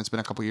Olympics, and it's been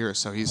a couple years,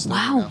 so he's 30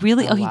 Wow, now.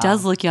 really? Oh, he wow.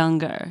 does look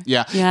younger.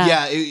 Yeah,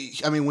 Yeah.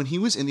 I mean, when he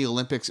was in the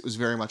Olympics, it was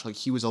very much like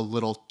he was a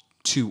little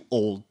too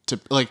old to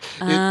like.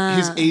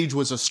 His age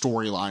was a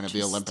storyline of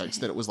the Olympics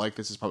that it was like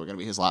this is probably going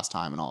to be his last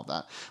time and all of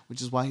that,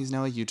 which is why he's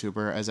now a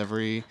YouTuber, as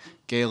every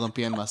gay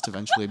Olympian must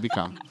eventually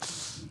become.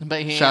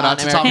 But he Shout out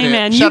to Tom. Hey, Daly.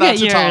 man, you shout out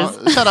get to Tom.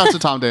 yours. Shout out to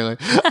Tom Daly.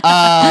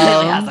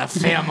 has a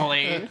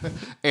family.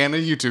 And a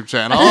YouTube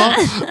channel.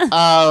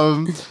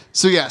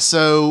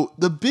 So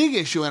the big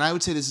issue, and I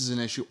would say this is an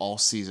issue all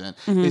season,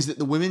 is that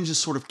the women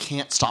just sort of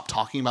can't stop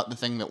talking about the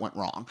thing that went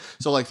wrong.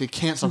 So like they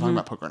can't stop talking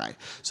about poker night.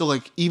 So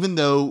like even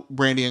though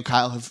Brandi and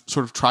Kyle have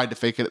sort of tried to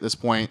fake it at this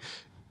point,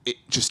 it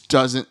just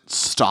doesn't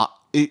stop.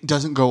 It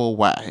doesn't go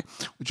away,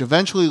 which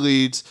eventually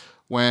leads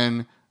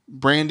when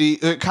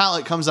Kyle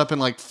like comes up and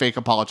like fake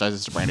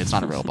apologizes to Brandi. It's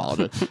not a real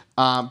apology.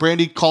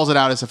 Brandi calls it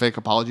out as a fake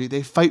apology.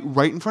 They fight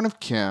right in front of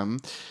Kim.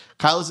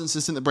 Kyle is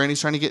insistent that Brandy's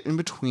trying to get in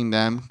between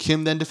them.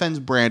 Kim then defends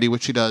Brandi,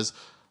 which she does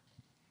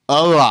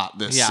a lot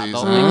this Yeah, season.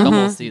 the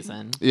whole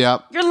season.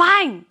 Yep. You're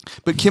lying.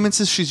 But Kim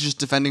insists she's just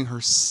defending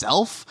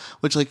herself,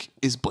 which like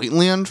is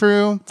blatantly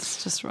untrue.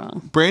 It's just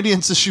wrong. Brandi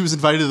insists she was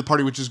invited to the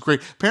party, which is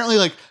great. Apparently,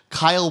 like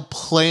Kyle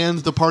planned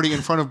the party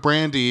in front of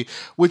Brandi,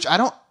 which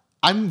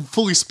I'm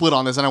fully split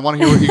on this, and I want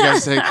to hear what you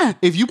guys say.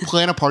 If you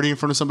plan a party in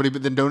front of somebody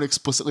but then don't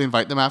explicitly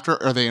invite them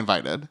after, are they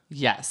invited?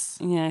 Yes.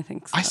 Yeah, I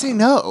think so. I say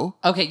no.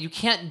 Okay, you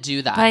can't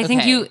do that. But I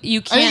think Okay.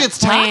 you can't it's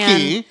plan.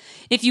 tacky.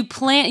 If you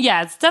plan,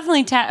 yeah, it's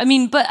definitely I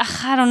mean, but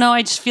I don't know.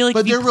 I just feel like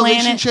But if you their plan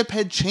relationship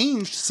had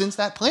changed since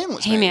that plan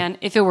was Hey made. man,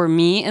 if it were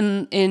me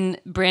in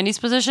Brandy's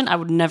position, I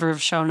would never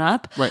have shown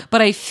up. Right.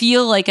 But I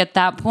feel like at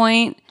that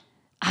point,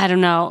 I don't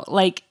know,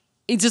 like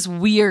it's just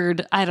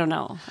weird. I don't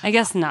know. I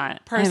guess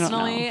not. I don't know.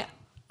 Personally,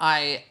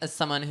 I, as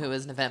someone who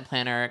is an event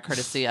planner,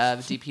 courtesy of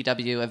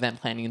DPW Event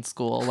Planning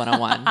School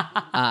 101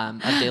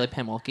 of Daily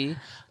Pamwolke,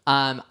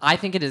 I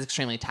think it is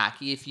extremely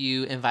tacky if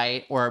you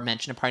invite or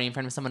mention a party in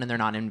front of someone and they're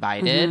not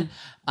invited.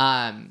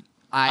 I'm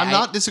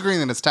not disagreeing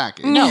that it's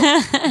tacky.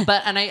 No,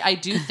 but I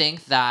do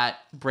think that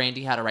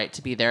Brandi had a right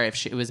to be there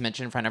if it was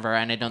mentioned in front of her,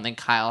 and I don't think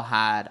Kyle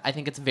had. I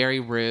think it's very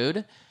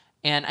rude.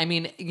 And I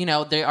mean,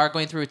 they are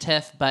going through a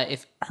tiff, but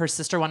if her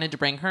sister wanted to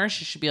bring her,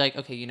 she should be like,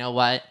 okay, you know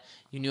what?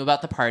 You knew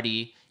about the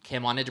party.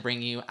 Kim wanted to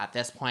bring you. At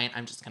this point,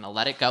 I'm just going to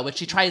let it go, which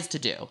she tries to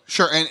do.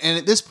 Sure, and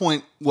at this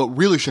point, what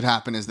really should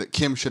happen is that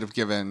Kim should have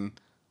given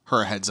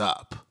her a heads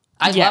up.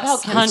 I Yes,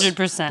 love how Kim's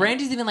 100%.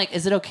 Brandy's even like,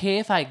 is it okay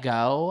if I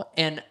go?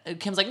 And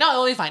Kim's like, no,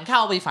 it'll be fine.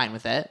 Kyle will be fine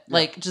with it.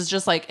 Like,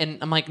 just like, and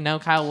I'm like, no,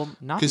 Kyle will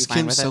not be Because fine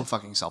Kim's with so it.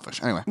 fucking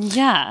selfish. Anyway.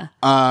 Yeah.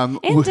 And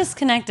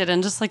disconnected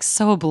and just like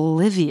so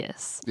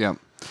oblivious. Yeah.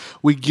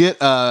 We get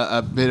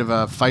a bit of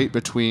a fight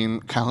between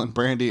Kyle and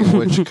Brandi in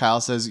which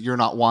Kyle says, "You're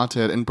not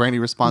wanted." And Brandi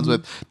responds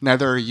with,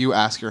 "Neither are you,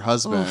 ask your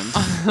husband."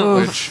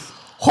 Which,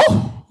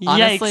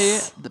 Honestly,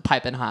 Yikes. the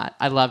piping hot.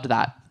 I loved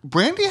that.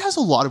 Brandi has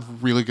a lot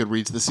of really good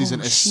reads this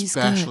season, she's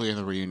especially in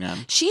the reunion.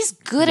 She's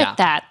good Yeah. at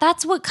that.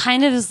 That's what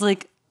kind of is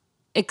like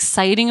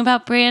exciting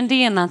about Brandi,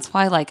 and that's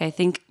why like I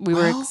think we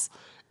were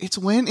It's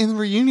when in the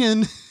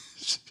reunion,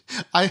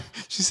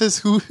 she says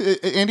who.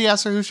 Andy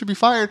asks her who should be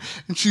fired,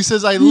 and she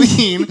says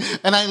Eileen,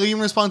 and Eileen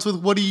responds with,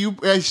 "What do you?"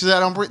 She said, "I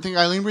don't think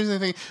Eileen brings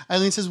anything."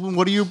 Eileen says, well,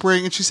 "What do you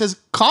bring?" And she says,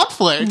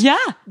 "Conflict." Yeah.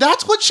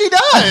 That's what she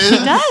does. She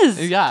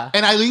does. Yeah.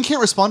 And Eileen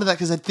can't respond to that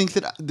because I think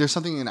that there's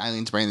something in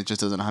Eileen's brain that just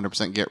doesn't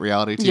 100% get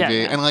reality TV. Yeah.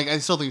 And like, I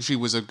still think she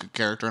was a good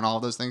character and all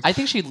of those things. I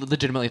think she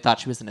legitimately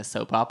thought she was in a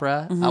soap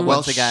opera well,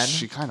 once again.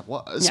 she kind of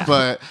was, Yeah.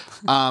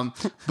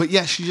 but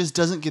yeah, she just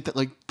doesn't get that.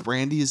 Like,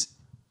 Brandi is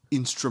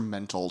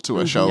instrumental to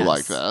a show Yes.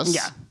 like this.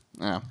 Yeah.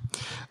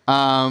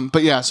 Yeah.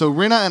 But yeah, so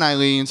Rinna and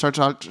Eileen start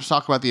to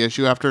talk about the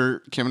issue after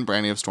Kim and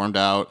Brandi have stormed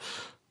out.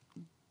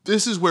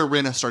 This is where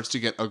Rinna starts to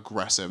get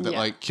aggressive. That Yeah.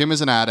 like Kim is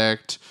an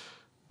addict.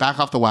 Back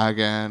off the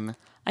wagon.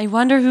 I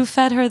wonder who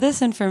fed her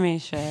this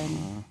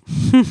information.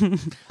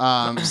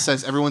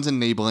 Says everyone's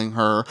enabling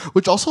her,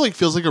 which also like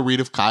feels like a read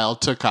of Kyle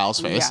to Kyle's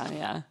face.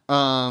 Yeah.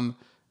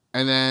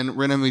 And then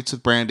Rinna meets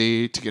with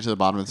Brandi to get to the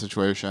bottom of the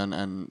situation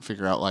and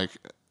figure out like,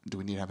 do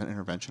we need to have an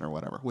intervention or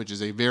whatever? Which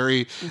is a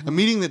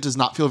meeting that does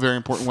not feel very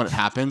important when it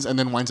happens, and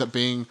then winds up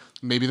being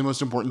maybe the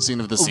most important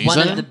scene of the season. One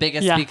of the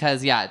biggest Yeah.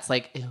 because it's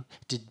like, ew,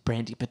 did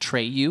Brandi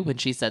betray you when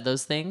she said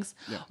those things?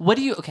 What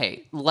do you?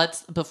 Okay,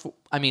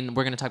 I mean,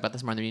 we're gonna talk about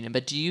this more in the reunion,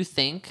 but do you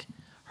think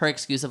her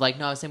excuse of like,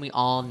 no, I was saying we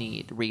all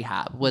need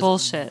rehab was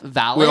Bullshit.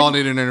 valid? We all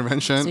need an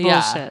intervention.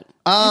 Yeah. Bullshit.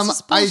 It's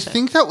just I bullshit.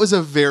 think that was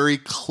a very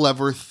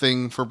clever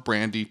thing for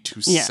Brandi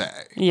to Yeah. say.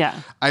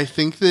 Yeah. I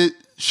think that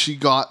she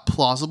got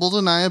plausible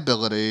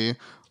deniability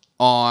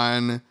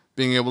on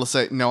being able to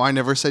say, no, I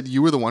never said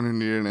you were the one who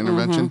needed an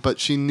intervention, but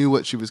she knew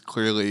what she was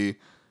clearly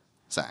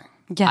saying.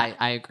 Yeah.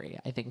 I agree.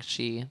 I think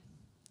she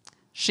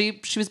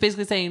was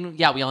basically saying,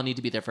 yeah, we all need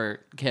to be there for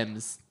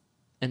Kim's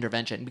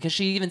intervention, because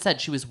she even said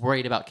she was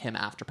worried about Kim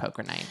after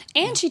poker night.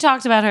 And she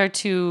talked about her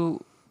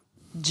to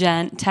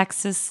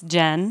Texas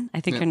Jen.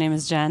 I think her name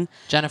is Jen.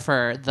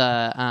 Jennifer,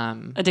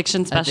 the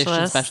Addiction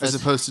specialist. As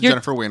opposed to You're-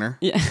 Jennifer Weiner.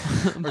 Yeah.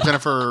 Or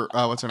Jennifer,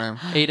 what's her name?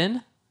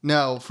 Aiden?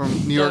 No, from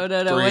New York.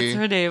 No. 3. What's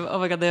her name? Oh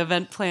my God, the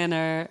event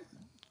planner.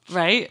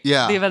 Right?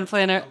 Yeah. The event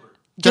planner.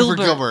 Jennifer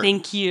Gilbert.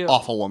 Thank you.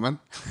 Awful woman.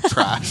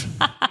 Trash.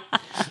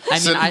 I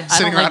mean, I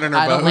sitting don't around like, in her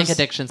I don't like bows.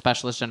 addiction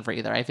specialist Jennifer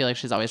either. I feel like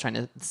she's always trying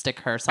to stick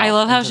herself. I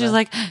love how into she's the-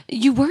 like,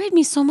 you worried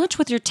me so much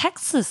with your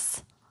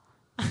Texas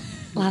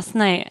last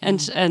night.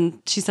 And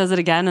she says it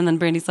again. And then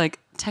Brandy's like,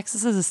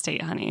 Texas is a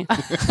state, honey.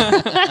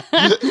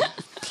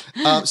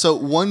 So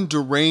one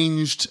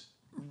deranged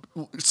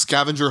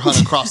scavenger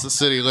hunt across the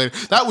city later.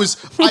 That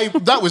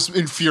was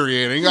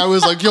infuriating. I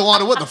was like,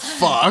 Yolanda, what the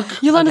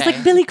fuck? Yolanda's Okay.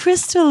 like, Billy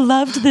Crystal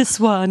loved this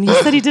one. He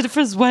said he did it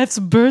for his wife's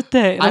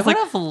birthday. And I I was would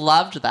like, have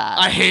loved that.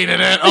 I hated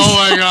it.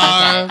 Oh my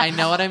god. I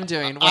know what I'm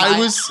doing. When I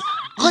was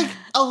like,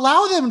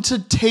 allow them to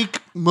take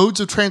modes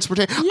of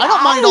transportation. I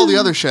don't mind all the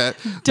other shit.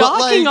 But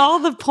docking like, all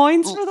the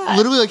points for that.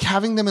 literally like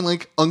having them in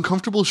like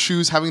uncomfortable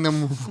shoes, having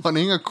them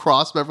running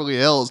across Beverly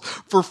Hills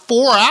for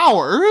 4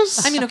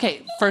 hours. I mean,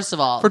 okay, first of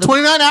all, for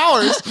 29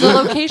 hours. the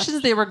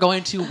locations they were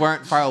going to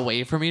weren't far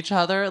away from each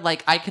other.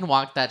 Like, I can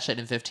walk that shit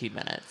in 15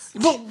 minutes.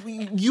 But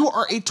you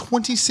are a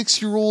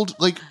 26-year-old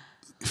like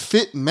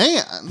fit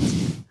man.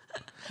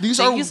 These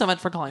Thank are you so much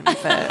for calling me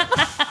fit.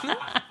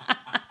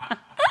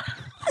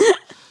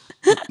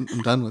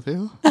 I'm done with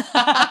you.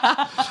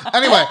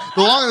 Anyway,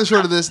 the long and the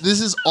short of this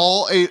is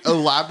all a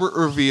elaborate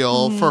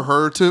reveal for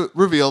her to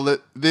reveal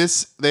that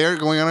they are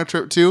going on a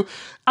trip to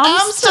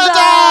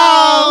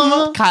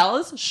Amsterdam. Kyle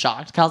is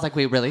shocked. Kyle's like,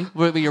 wait, really?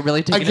 You're really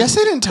I taking guess it?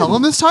 they didn't tell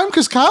him this time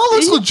because Kyle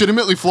looks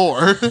legitimately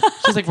floored.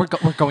 She's like, we're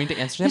going to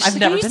Amsterdam? She's I've like,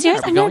 never are you been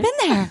serious? there. I've never been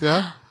there.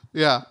 yeah.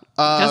 Yeah.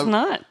 Guess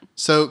not.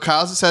 So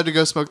Kyle's decided to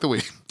go smoke the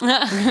weed.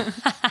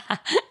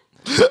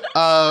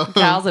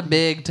 Kyle's a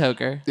big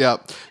toker. Yeah.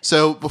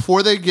 So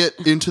before they get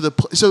into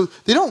so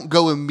they don't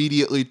go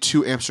immediately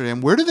to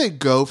Amsterdam. Where do they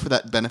go for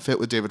that benefit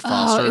with David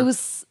Foster? Oh,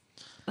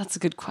 that's a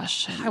good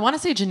question. I want to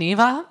say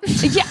Geneva.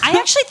 Yeah, I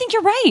actually think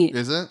you're right.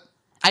 Is it?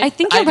 I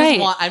think you're right.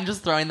 I'm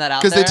just throwing that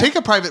out there. Because they take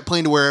a private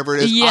plane to wherever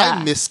it is. Yeah.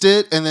 I missed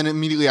it, and then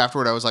immediately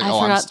afterward, I was like, I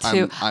 "Oh, forgot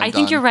too. I'm I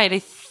think done. you're right. I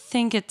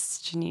think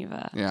it's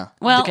Geneva. Yeah.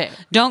 Well, Okay.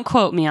 don't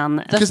quote me on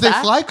this. Because they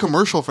fact- fly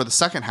commercial for the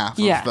second half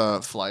Yeah. of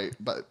the flight,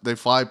 but they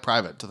fly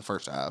private to the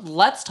first half.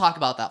 Let's talk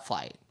about that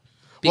flight.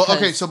 Well, Because-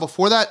 okay, so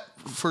before that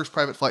first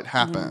private flight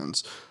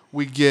happens,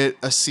 we get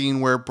a scene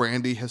where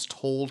Brandy has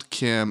told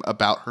Kim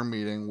about her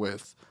meeting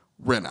with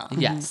Rinna.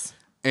 Yes.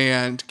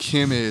 And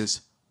Kim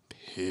is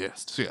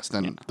pissed. So yes,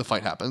 then the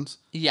fight happens.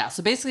 Yeah,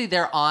 so basically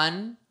they're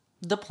on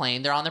the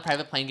plane. They're on their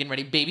private plane getting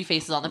ready.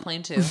 Babyface is on the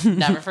plane too.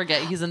 Never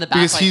forget, he's in the back.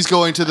 Because like- he's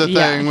going to the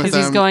thing with because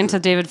them. he's going to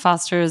David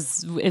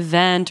Foster's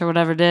event or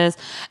whatever it is.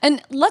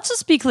 And let's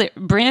just be clear.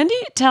 Brandy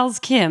tells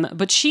Kim,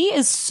 but she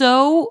is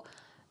so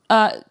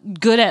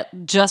good at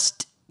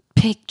just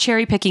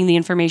cherry picking the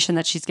information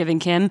that she's giving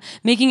Kim,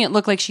 making it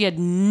look like she had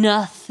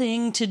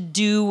nothing to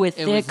do with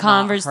It the was not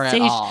her at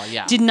conversation. all,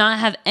 yeah. Did not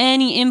have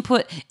any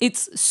input.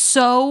 It's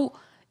so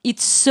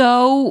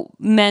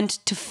meant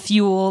to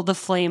fuel the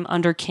flame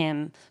under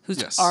Kim, who's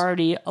Yes.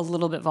 already a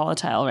little bit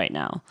volatile right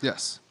now.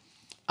 Yes.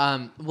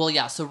 Well,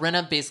 yeah. So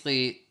Rinna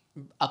basically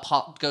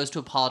goes to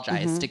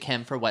apologize to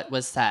Kim for what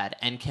was said,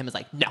 and Kim is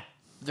like, "No,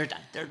 they're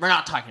done. We're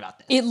not talking about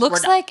this." It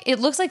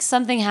looks like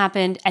something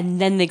happened, and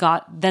then they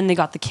got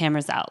the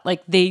cameras out.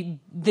 Like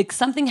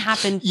something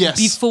happened Yes.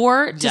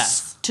 before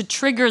Yes. to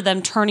trigger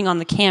them turning on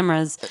the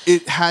cameras.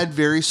 It had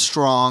very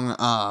strong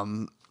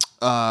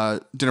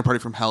Dinner Party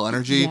from Hell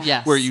energy,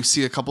 Yes. where you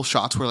see a couple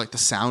shots where like the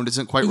sound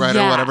isn't quite right or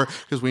Yeah. whatever,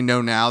 because we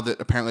know now that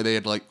apparently they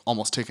had like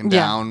almost taken Yeah.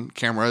 down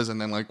cameras and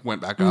then like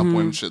went back up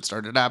when shit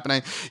started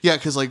happening. Yeah,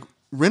 because like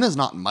Rinna's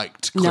not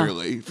mic'd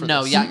clearly. For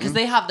No, this yeah, scene. because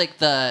they have like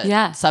the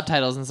Yeah.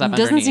 subtitles and stuff. It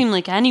doesn't underneath. seem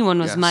like anyone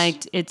was Yes.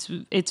 mic'd.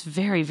 It's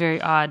very, very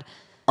odd.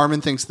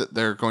 Armin thinks that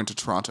they're going to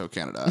Toronto,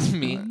 Canada.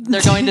 me.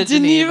 They're going to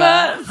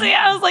Geneva. So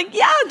yeah, I was like,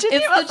 yeah,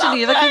 Geneva. It's the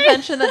Geneva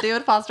convention that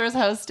David Foster is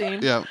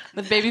hosting. Yeah.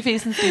 With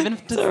Babyface and Steven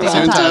Steven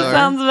That Tyler.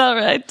 sounds about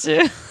right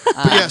too.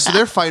 But yeah, so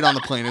their fight on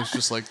the plane is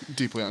just like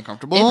deeply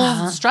uncomfortable.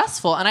 It's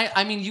stressful, and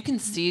I mean, you can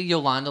see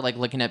Yolanda like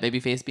looking at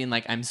Babyface, being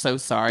like, "I'm so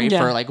sorry Yeah.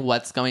 for like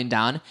what's going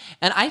down,"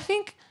 and I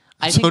think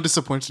So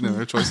disappointed in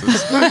their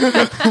choices.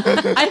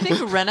 I think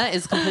Rinna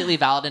is completely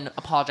valid in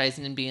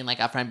apologizing and being like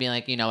upfront, being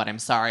like, you know what, I'm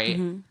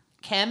sorry.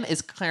 Kim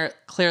is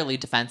clearly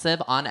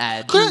defensive, on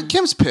edge.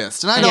 Kim's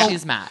pissed, and And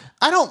she's mad.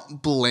 I don't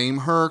blame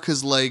her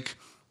because, like,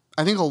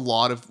 I think a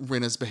lot of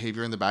Rinna's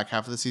behavior in the back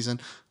half of the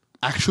season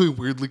actually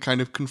weirdly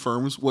kind of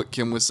confirms what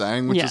Kim was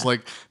saying, which Yeah. is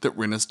like that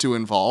Rinna's too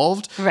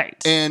involved, Right.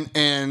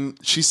 And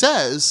she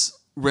says,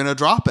 "Rinna,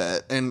 drop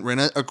it," and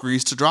Rinna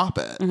agrees to drop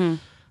it.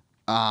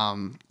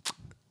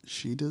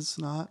 She does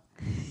not.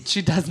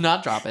 She does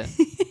not drop it.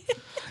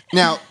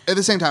 Now, at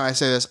the same time, I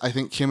say this, I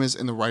think Kim is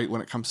in the right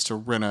when it comes to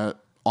Rinna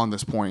on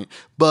this point,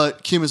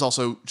 but Kim is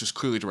also just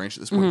clearly deranged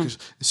at this point because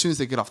as soon as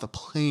they get off the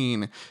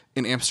plane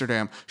in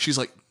Amsterdam, she's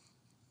like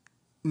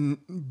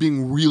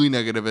being really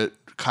negative at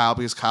Kyle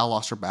because Kyle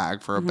lost her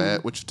bag for a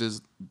bit, which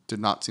did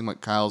not seem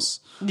like Kyle's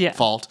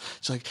fault.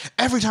 She's like,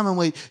 every time I'm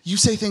late, you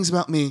say things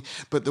about me,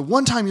 but the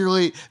one time you're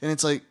late, and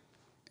it's like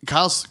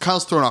Kyle's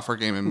thrown off her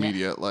game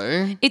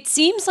immediately. It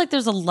seems like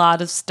there's a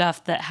lot of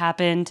stuff that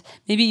happened,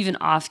 maybe even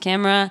off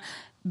camera,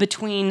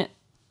 between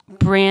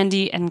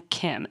Brandy and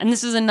Kim. And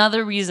this is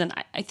another reason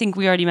I think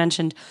we already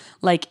mentioned,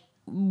 like,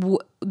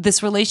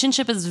 this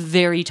relationship is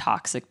very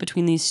toxic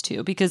between these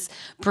two because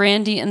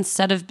Brandy,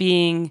 instead of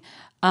being,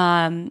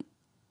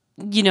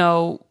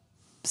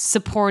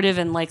 supportive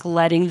and like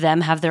letting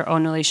them have their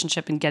own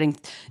relationship and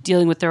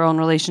dealing with their own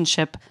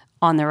relationship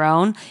on their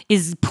own,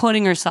 is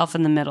putting herself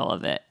in the middle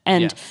of it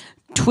and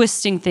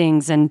twisting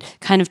things and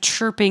kind of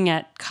chirping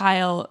at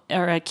Kyle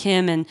or at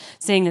Kim and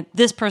saying that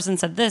this person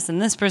said this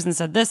and this person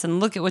said this and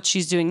look at what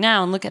she's doing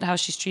now and look at how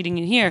she's treating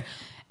you here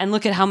and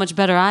look at how much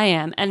better I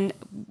am. And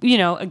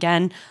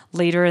again,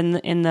 later in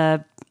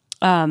the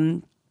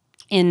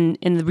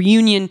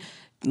reunion,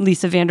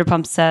 Lisa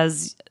Vanderpump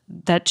says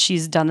that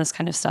she's done this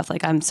kind of stuff,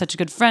 like, I'm such a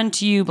good friend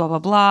to you, blah blah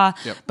blah.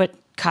 Yep. But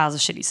Kyle's a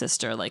shitty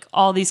sister, like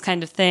all these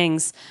kind of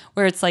things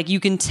where it's like you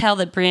can tell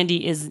that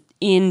Brandy is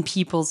in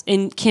Kim's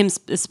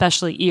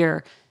especially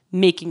ear,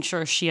 making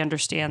sure she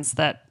understands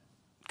that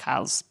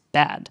Kyle's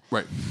bad.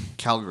 Right.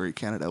 Calgary,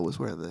 Canada was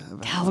where the event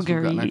was.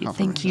 Calgary,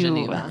 thank you.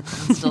 Geneva.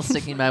 I'm still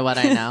sticking by what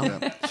I know.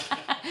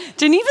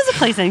 Geneva's a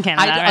place in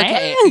Canada, right?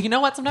 Okay, you know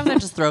what? Sometimes I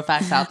just throw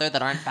facts out there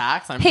that aren't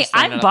facts. Hey,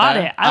 I bought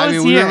it. I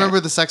was we here. remember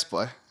the sex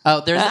boy.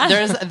 Oh, there's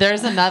another.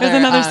 There's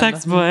another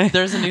sex boy.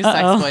 There's a new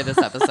sex boy this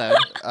episode.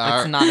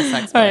 It's not a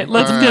sex boy. All right,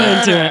 let's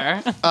get into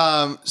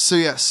it.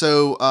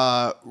 So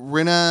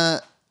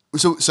Rinna.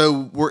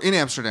 So we're in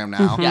Amsterdam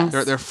now.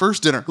 Yes. Their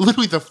first dinner,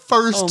 literally the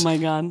first. Oh my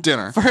God.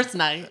 Dinner. First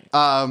night.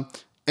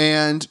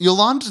 And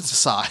Yolanda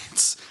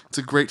decides it's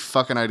a great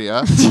fucking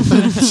idea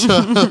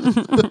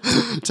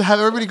to have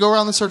everybody go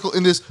around the circle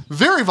in this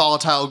very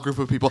volatile group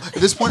of people. At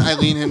this point,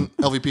 Eileen and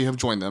LVP have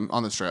joined them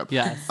on this trip.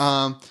 Yes.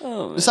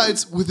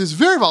 Decides with this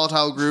very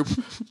volatile group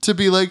to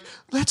be like,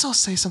 let's all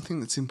say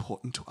something that's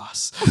important to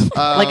us.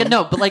 Like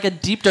a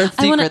deep dark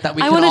secret that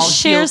we I can want all to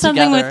share heal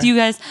something together. with you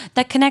guys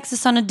that connects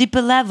us on a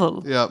deeper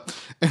level. Yep.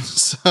 And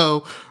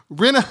so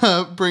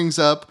Rinna brings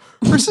up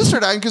her sister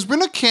dying because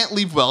Rinna can't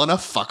leave well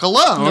enough fuck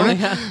alone.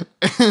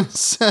 And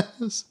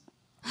says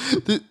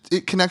that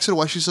it connects her to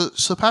why she's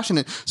so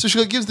passionate. So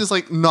she gives this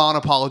like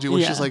non-apology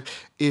where she's like,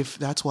 if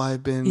that's why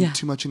I've been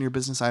too much in your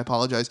business, I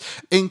apologize.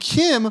 And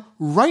Kim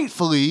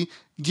rightfully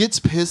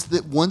gets pissed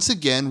that once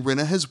again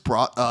Rinna has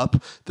brought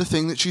up the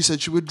thing that she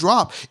said she would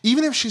drop.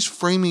 Even if she's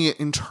framing it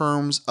in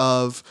terms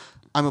of,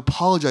 I'm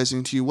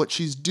apologizing to you, what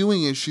she's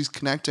doing is she's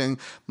connecting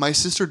my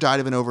sister died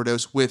of an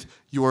overdose with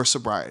your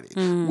sobriety,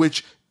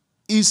 which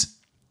is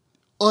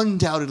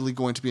undoubtedly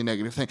going to be a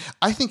negative thing.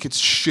 I think it's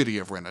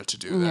shitty of Rinna to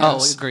do this. Oh,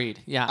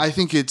 agreed. Yeah. I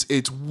think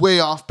it's way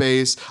off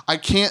base. I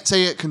can't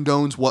say it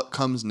condones what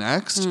comes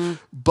next,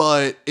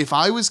 but if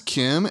I was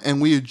Kim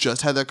and we had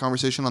just had that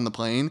conversation on the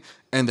plane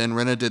and then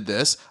Rinna did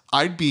this,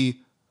 I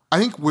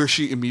think where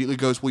she immediately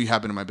goes, well, you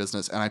have been in my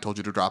business and I told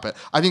you to drop it.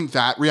 I think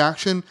that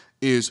reaction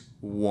is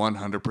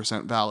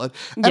 100% valid.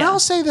 And I'll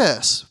say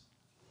this.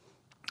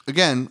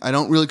 Again, I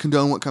don't really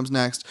condone what comes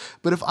next,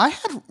 but if I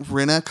had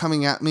Rinna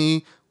coming at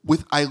me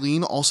with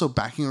Eileen also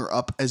backing her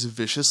up as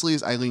viciously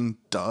as Eileen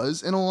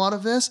does in a lot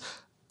of this,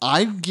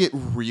 I'd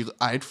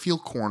feel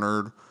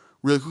cornered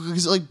really quickly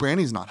because like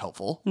Brandy's not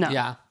helpful. No.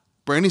 Yeah.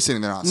 Brandy's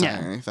sitting there not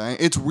saying anything.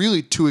 It's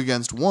really 2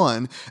 against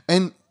 1,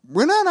 and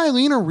Rinna and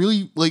Eileen are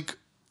really like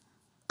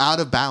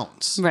out of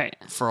bounds, right,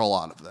 for a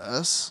lot of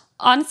this.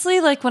 Honestly,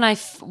 like when I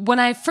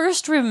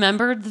first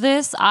remembered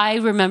this, I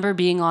remember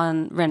being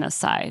on Rinna's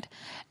side.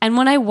 And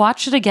when I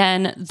watched it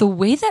again, the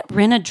way that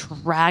Rinna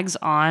drags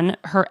on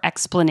her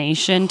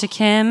explanation to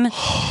Kim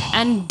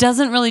and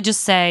doesn't really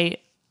just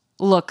say,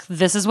 look,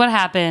 this is what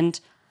happened.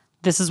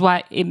 This is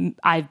why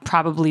I've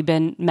probably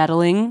been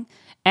meddling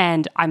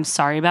and I'm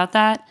sorry about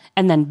that.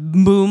 And then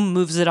boom,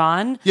 moves it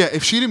on. Yeah,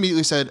 if she'd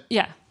immediately said,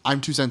 yeah,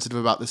 I'm too sensitive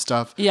about this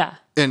stuff. Yeah.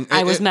 And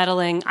I was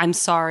meddling. I'm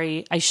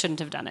sorry. I shouldn't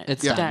have done it.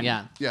 It's done.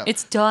 Yeah.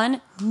 It's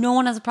done. No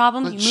one has a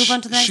problem. You move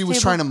on to the next She was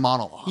table. trying to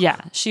monologue. Yeah,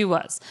 she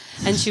was.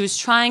 And she was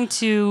trying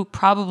to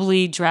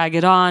probably drag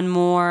it on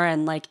more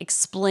and like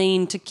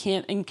explain to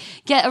Kim and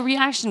get a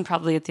reaction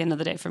probably at the end of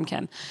the day from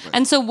Kim. Right.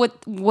 And so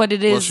what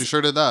it is. Well, she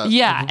sure did that.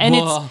 Yeah.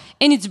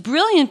 And it's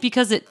brilliant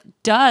because it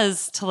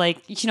does to like,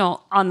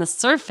 on the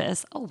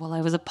surface, oh, well,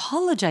 I was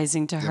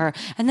apologizing to her.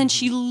 And then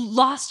she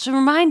lost her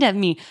mind at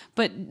me.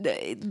 But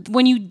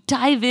when you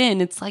dive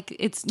in, it's like,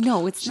 it's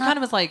not. Kind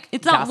of was like,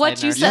 it's not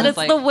what you gaslighting her. said. She It's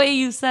was the way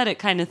you said it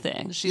kind of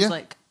thing. She's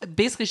like,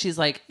 basically she's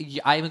like,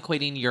 I'm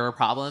equating your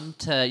problem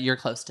to you're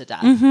close to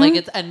death. Like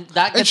it's and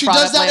that gets And she brought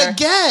does up that later.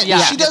 again. Yeah.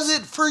 She does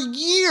it for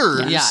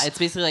years. Yeah, it's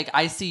basically like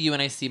I see you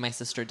and I see my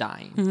sister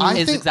dying. I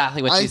Is think-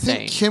 exactly what she's I think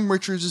saying. Kim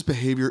Richards'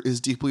 behavior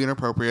is deeply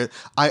inappropriate.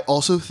 I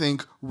also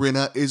think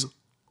Rinna is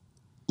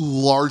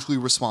largely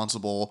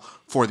responsible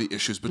for the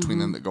issues between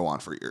them that go on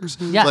for years.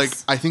 Yes. Like,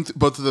 I think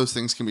both of those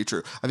things can be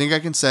true. I think I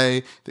can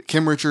say that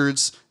Kim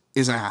Richards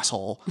is an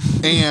asshole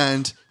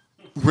and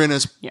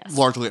Rinna's Yes.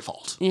 largely at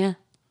fault. Yeah.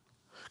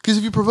 Because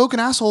if you provoke an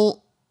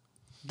asshole,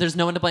 There's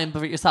no one to blame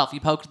but yourself. You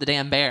poked the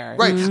damn bear.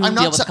 right? Deal I'm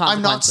not. with the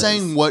I'm not consequences.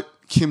 saying what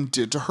Kim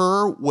did to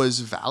her was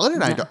valid,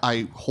 and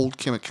I hold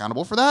Kim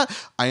accountable for that.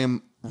 I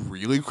am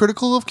really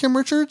critical of Kim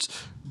Richards,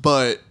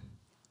 but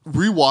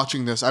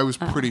rewatching this, I was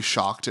pretty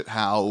shocked at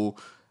how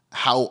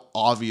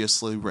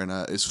obviously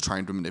Rinna is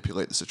trying to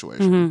manipulate the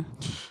situation.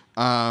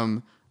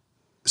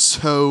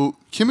 So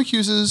Kim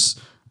accuses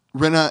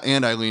Rinna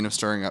and Eileen of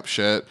stirring up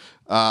shit.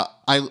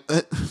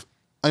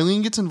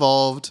 Eileen gets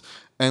involved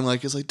and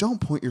like is like,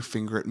 "Don't point your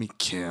finger at me,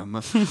 Kim."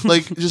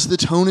 Like, just the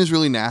tone is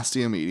really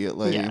nasty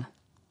immediately. Yeah.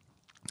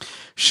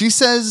 Kim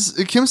says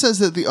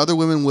that the other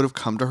women would have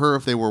come to her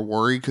if they were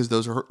worried because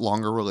those are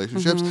longer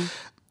relationships.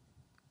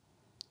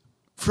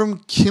 From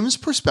Kim's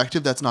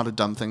perspective, that's not a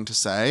dumb thing to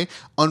say.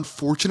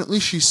 Unfortunately,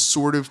 she's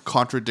sort of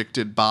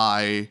contradicted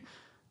by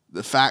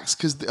the facts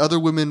because the other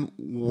women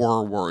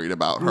were worried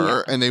about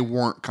her and they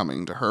weren't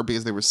coming to her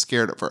because they were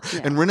scared of her.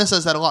 Yeah. And Rinna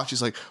says that a lot.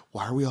 She's like,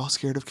 "Why are we all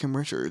scared of Kim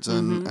Richards?"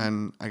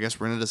 And I guess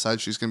Rinna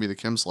decides she's going to be the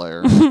Kim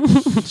Slayer.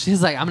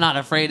 She's like, I'm not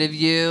afraid of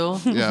you.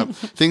 Yeah.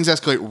 Things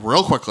escalate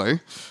real quickly.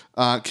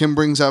 Kim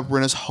brings up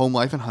Rinna's home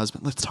life and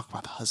husband. Let's talk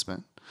about the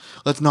husband.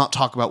 Let's not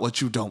talk about what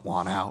you don't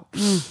want out.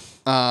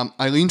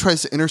 Eileen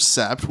tries to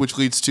intercept, which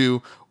leads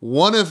to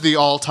one of the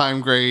all-time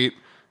great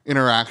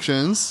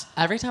interactions.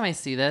 Every time I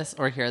see this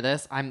or hear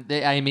this, I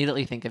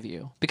immediately think of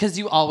you because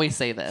you always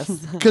say this.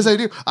 Because I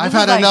do. I've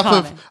had is enough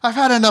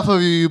iconic.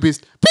 of you, you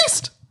beast.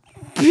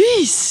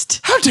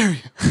 Beast. How dare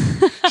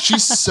you?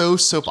 She's so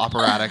soap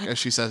operatic as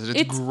she says it.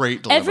 It's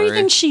great delivery.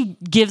 Everything she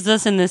gives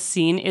us in this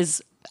scene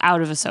is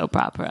out of a soap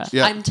opera.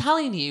 Yeah. I'm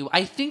telling you,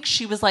 I think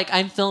she was like,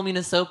 I'm filming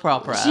a soap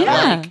opera.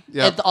 Yeah. Like,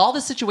 Yep. all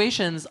the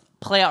situations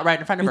play out right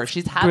in front of her.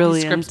 She's had brilliant.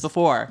 these scripts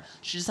before.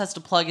 She just has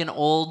to plug in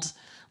old,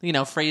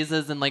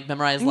 phrases and like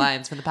memorize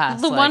lines from the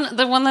past. The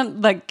one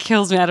that like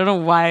kills me. I don't know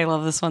why I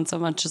love this one so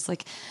much. Is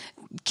like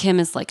Kim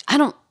is like, I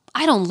don't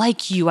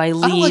like you,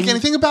 Eileen. I don't like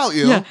anything about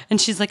you. Yeah, and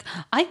she's like,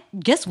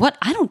 guess what?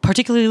 I don't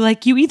particularly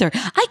like you either.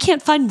 I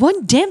can't find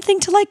one damn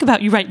thing to like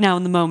about you right now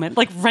in the moment.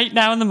 Like right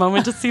now in the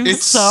moment, just seems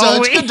It's so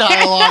such weird. good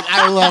dialogue.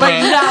 I love right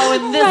it. now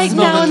in this Right moment,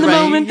 now in the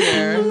right moment,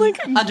 here. I'm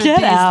like, Under get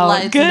these out.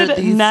 lights, under Good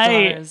these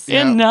night. stars.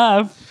 Yeah.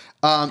 Enough.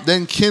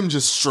 Then Kim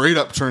just straight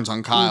up turns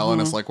on Kyle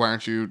and is like, "Why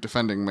aren't you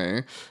defending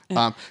me?"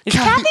 Is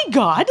Kathy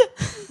God?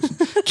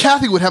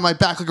 Kathy would have my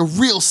back like a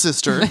real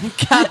sister.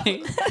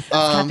 Kathy.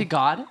 Kathy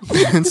God.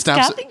 And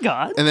snaps Kathy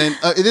God? And then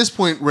at this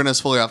point,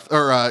 Rinna's fully off,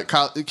 or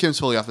Kim's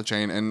fully off the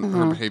chain, and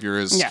her behavior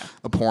is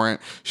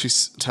abhorrent. She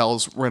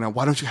tells Rinna,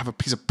 "Why don't you have a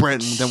piece of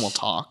bread and then we'll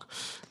talk?"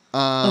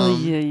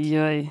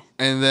 Oy.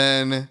 And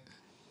then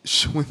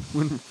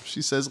when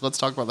she says, "Let's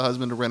talk about the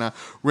husband," to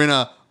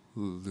Rinna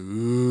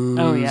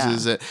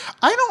loses it.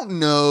 I don't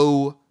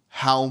know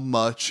how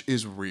much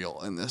is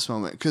real in this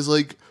moment because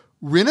like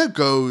Rinna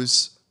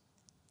goes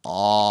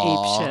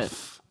off. Ape shit.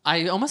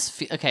 I almost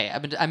feel okay.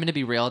 I'm going to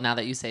be real now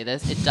that you say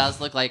this. It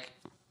does look like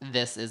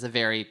this is a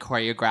very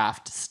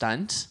choreographed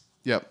stunt.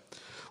 Yep.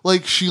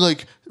 Like she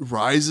like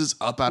rises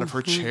up out of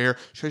her chair,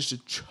 tries to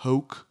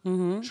choke,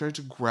 tries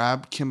to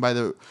grab Kim by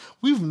the.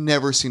 We've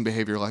never seen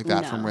behavior like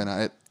that from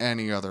Rinna at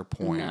any other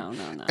point. No.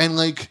 And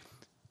like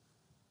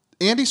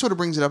Andy sort of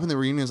brings it up in the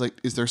reunion. Is like,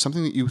 is there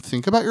something that you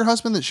think about your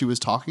husband that she was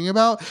talking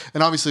about?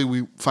 And obviously,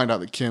 we find out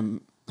that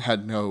Kim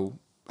had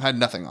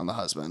nothing on the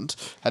husband,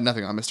 had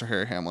nothing on Mr.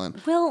 Harry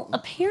Hamlin. Well,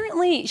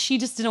 apparently she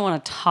just didn't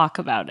want to talk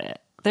about it.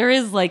 There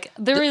is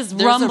there's a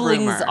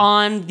rumblings rumor.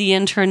 on the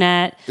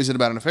internet. Is it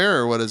about an affair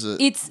or what is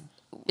it?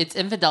 It's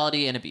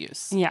infidelity and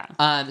abuse.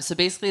 Yeah. So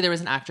basically, there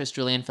was an actress,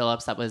 Julian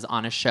Phillips, that was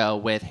on a show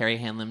with Harry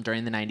Hamlin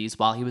during the 90s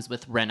while he was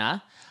with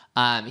Rinna.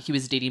 He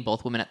was dating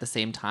both women at the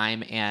same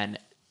time, and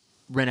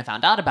Rinna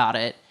found out about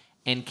it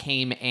and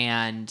came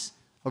and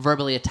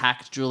verbally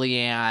attacked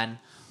Julianne.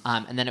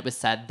 And then it was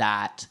said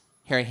that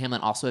Harry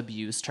Hamlin also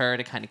abused her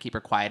to kind of keep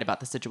her quiet about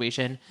the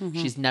situation.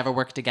 She's never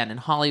worked again in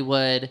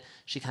Hollywood.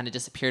 She kind of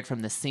disappeared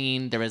from the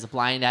scene. There was a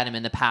blind item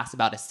in the past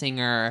about a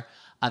singer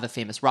of a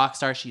famous rock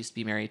star. She used to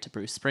be married to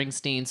Bruce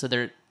Springsteen.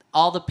 So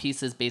all the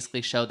pieces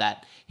basically show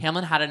that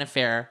Hamlin had an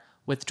affair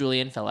with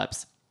Julian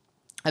Phillips,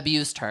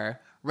 abused her.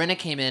 Rinna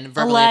came in,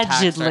 verbally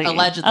attacked her.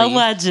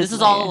 Allegedly. This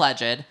is all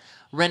alleged.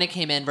 Rinna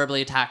came in,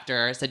 verbally attacked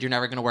her, said, "You're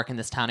never going to work in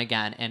this town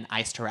again," and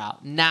iced her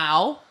out.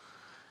 Now,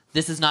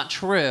 this is not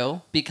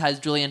true because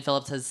Julian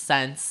Phillips has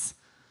since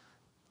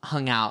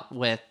hung out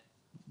with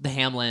the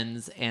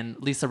Hamlins and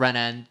Lisa Rinna,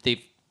 and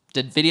they've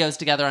did videos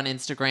together on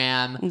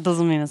Instagram. It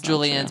doesn't mean it's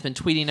Julian's not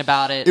true. been tweeting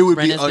about it. It would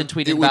Rinna's be been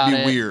tweeting about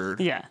it. weird.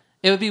 Yeah.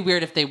 It would be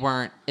weird if they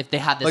weren't, if they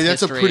had this Like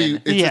that's a history. pretty,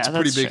 and- it's a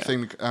pretty that's big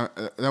true.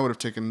 thing. That would have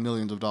taken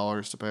millions of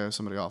dollars to pay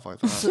somebody off like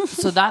that.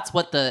 so that's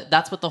what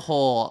the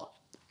whole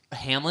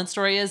Hamlin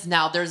story is.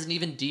 Now there's an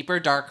even deeper,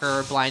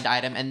 darker blind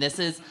item, and this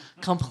is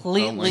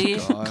completely, Oh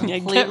my God. Yeah, get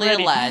completely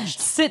ready. alleged.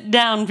 Sit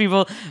down,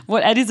 people.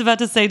 What Eddie's about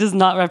to say does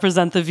not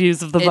represent the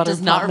views of the It Butter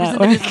does not Pop represent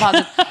the Network. views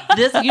of positive.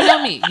 This,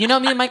 you know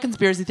me and my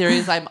conspiracy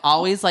theories. I'm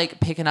always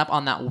like picking up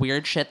on that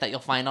weird shit that you'll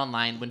find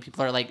online when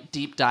people are like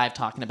deep dive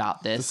talking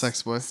about this. The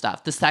sex boy.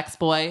 stuff. The sex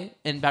boy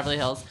in Beverly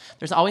Hills.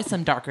 There's always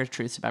some darker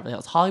truths to Beverly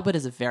Hills. Hollywood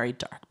is a very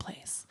dark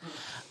place.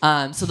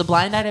 So the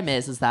blind item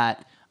is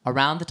that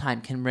around the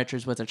time Kim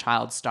Richards was a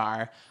child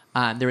star,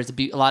 there was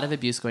a lot of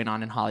abuse going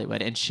on in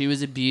Hollywood, and she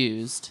was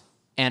abused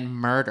and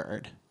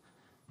murdered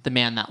the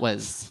man that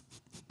was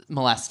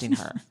molesting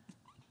her.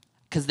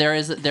 Because there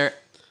is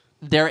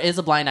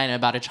a blind item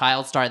about a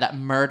child star that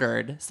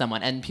murdered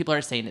someone, and people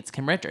are saying it's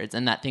Kim Richards,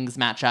 and that things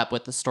match up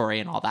with the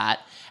story and all that.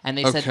 And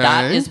they said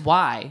that Okay. is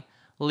why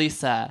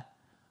Lisa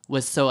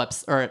was so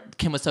upset, or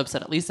Kim was so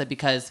upset at Lisa,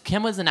 because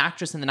Kim was an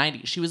actress in the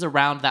 90s. She was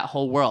around that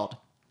whole world.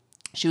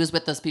 She was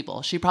with those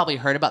people. She probably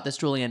heard about this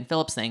Julianne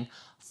Phillips thing,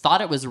 thought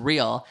it was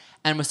real,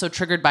 and was so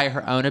triggered by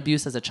her own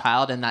abuse as a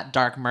child and that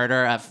dark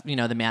murder of, the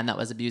man that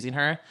was abusing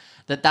her,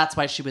 that's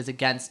why she was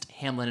against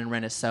Hamlin and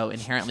Rinna so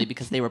inherently,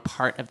 because they were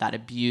part of that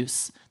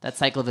abuse, that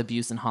cycle of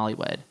abuse in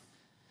Hollywood.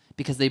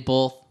 Because they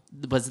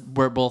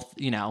were both,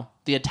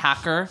 the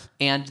attacker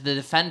and the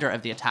defender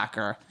of the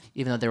attacker,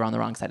 even though they were on the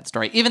wrong side of the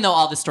story. Even though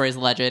all this story is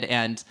alleged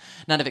and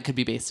none of it could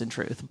be based in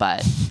truth.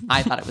 But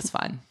I thought it was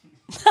fun.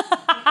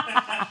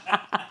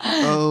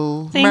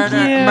 Oh, Thank you.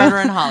 Murder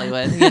in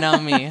Hollywood. You know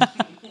me.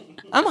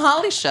 I'm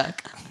Holly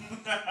shook.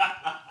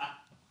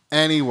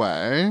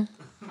 anyway,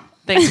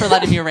 Thanks for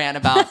letting me rant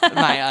about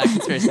my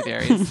conspiracy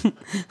theories.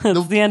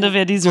 That's the end of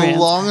Eddie's the rant.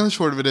 long and the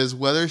short of it is,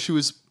 whether she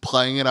was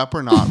playing it up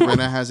or not,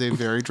 Rinna has a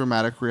very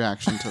dramatic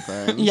reaction to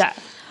things. Yeah.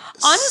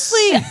 Honestly,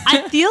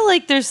 I feel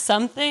like there's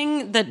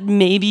something that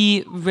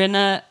maybe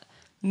Rinna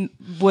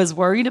was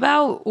worried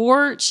about,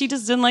 or she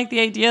just didn't like the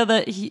idea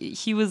that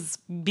he was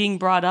being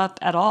brought up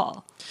at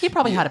all. He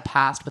probably had a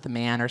past with a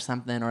man or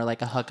something, or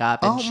like a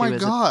hookup. And Oh she my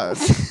was God.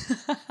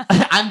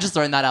 I'm just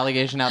throwing that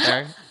allegation out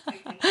there.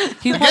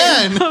 He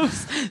Again.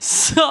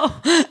 So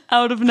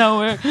out of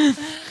nowhere.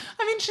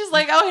 I mean, she's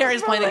like, oh,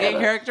 Harry's playing a gay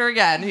character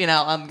again.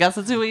 Guess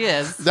that's who he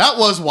is. That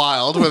was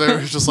wild. Where they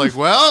were just like,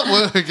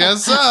 well, I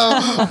guess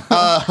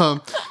so.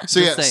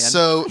 saying.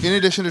 So in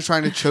addition to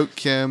trying to choke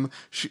Kim,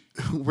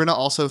 Rinna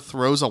also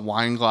throws a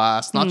wine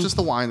glass, not just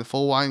the wine, the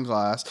full wine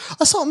glass.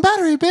 Assault and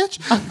battery, bitch.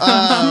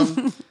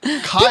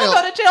 People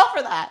go to jail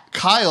for that.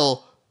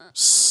 Kyle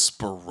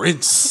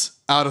sprints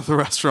out of the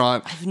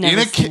restaurant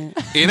never seen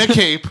in a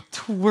cape.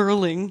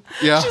 Twirling.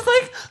 Yeah. She's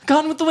like,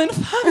 Gone with the Wind.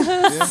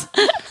 Fabulous.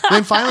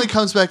 Then finally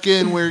comes back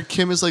in where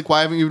Kim is like,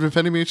 why haven't you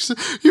defended me? And she said,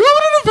 you want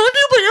me to defend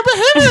you, but your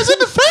behavior is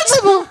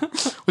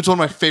indefensible. Which is one of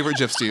my favorite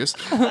gifs to use.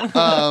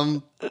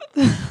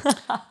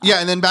 Yeah,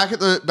 and then back at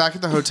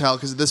the hotel,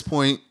 because at this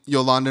point,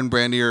 Yolanda and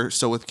Brandy are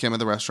still with Kim at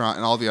the restaurant,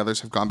 and all the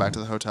others have gone back to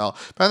the hotel.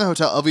 Back at the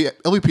hotel,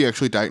 LVP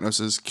actually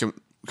diagnoses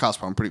Kyle's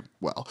problem pretty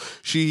well.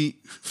 She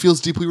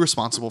feels deeply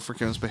responsible for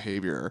Kim's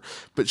behavior,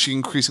 but she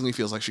increasingly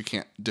feels like she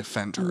can't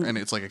defend her, and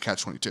it's like a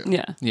catch-22.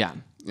 Yeah. Yeah.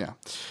 Yeah.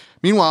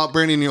 Meanwhile,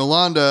 Brandy and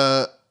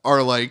Yolanda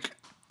are like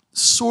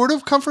sort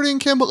of comforting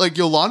Kim, but like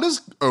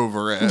Yolanda's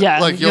over it. Yeah.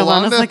 Like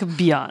Yolanda's like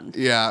beyond.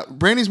 yeah.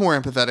 Brandy's more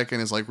empathetic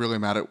and is like really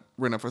mad at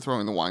Rinna for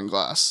throwing the wine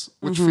glass,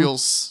 which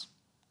feels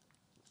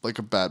like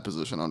a bad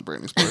position on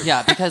Brandy's part.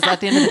 Yeah, because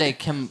at the end of the day,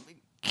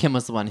 Kim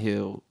was the one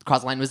who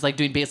crossed the line, was like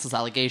doing baseless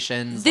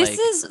allegations. This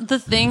is the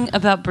thing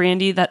about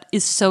Brandy that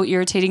is so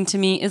irritating to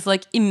me is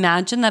like,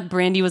 imagine that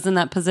Brandy was in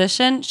that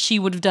position. She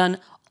would have done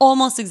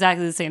almost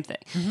exactly the same thing.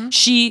 Mm-hmm.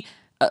 She,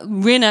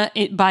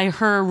 Rinna, by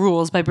her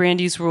rules, by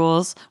Brandy's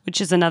rules, which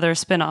is another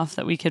spinoff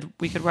that we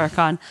could work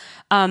on,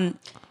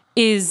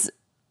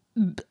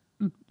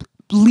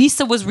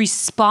 Lisa was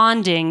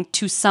responding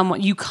to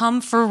someone. You come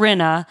for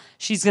Rinna,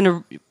 she's going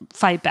to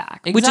fight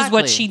back, which is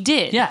what Exactly. she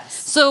did. Yes.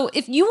 So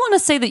if you want to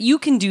say that you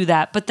can do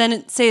that, but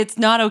then say it's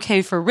not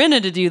okay for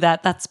Rinna to do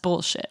that, that's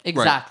bullshit.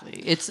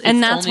 Exactly. It's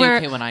And that's only where,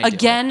 okay when I do it.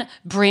 again,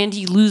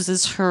 Brandy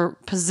loses her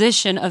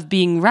position of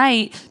being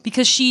right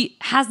because she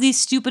has these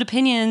stupid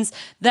opinions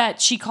that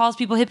she calls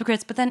people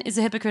hypocrites, but then is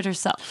a hypocrite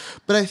herself.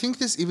 But I think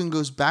this even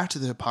goes back to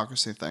the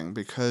hypocrisy thing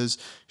because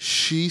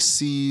she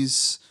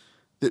sees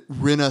that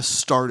Rinna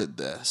started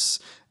this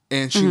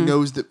and she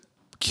knows that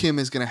Kim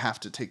is going to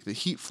have to take the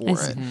heat for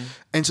it.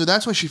 And so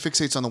that's why she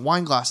fixates on the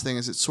wine glass thing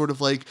is it's sort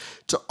of like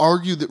to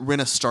argue that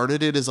Rinna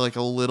started it is like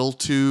a little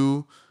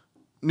too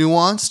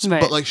nuanced, Right.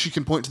 but like she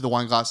can point to the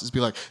wine glasses and be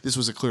like, this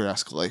was a clear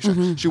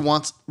escalation. She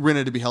wants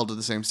Rinna to be held to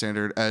the same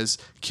standard as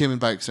Kim and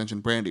by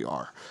extension Brandy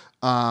are.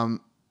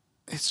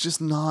 It's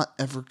just not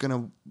ever going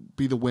to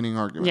be the winning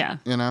argument. Yeah.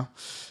 You know?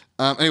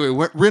 Anyway,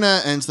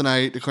 Rinna ends the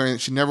night declaring that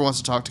she never wants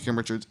to talk to Kim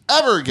Richards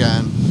ever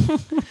again.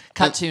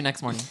 Cut to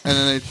next morning. And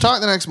then they talk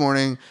the next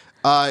morning.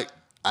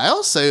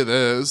 I'll say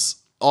this.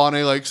 on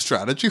a like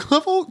strategy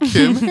level,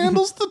 Kim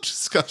handles the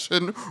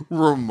discussion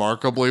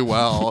remarkably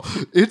well.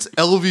 It's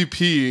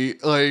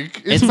LVP,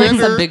 like It's like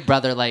some Big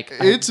Brother, like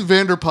it's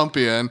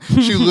Vanderpumpian.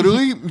 She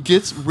literally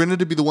gets Rinna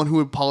to be the one who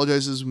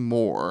apologizes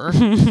more.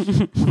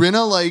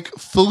 Rinna like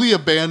fully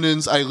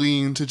abandons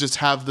Eileen to just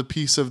have the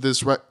piece of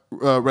this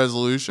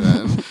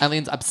resolution.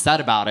 Eileen's upset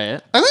about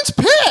it. Eileen's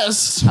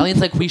pissed. Eileen's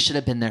like, we should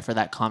have been there for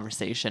that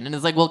conversation. And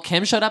it's like, well,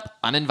 Kim showed up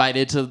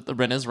uninvited to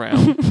Rinna's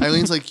room.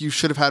 Eileen's like, you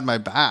should have had my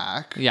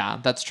back. Yeah,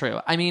 that's true.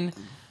 I mean,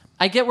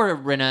 I get where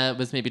Rinna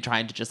was maybe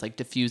trying to just like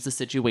diffuse the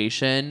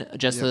situation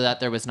just so that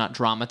there was not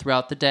drama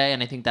throughout the day.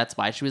 And I think that's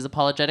why she was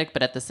apologetic.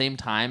 But at the same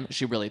time,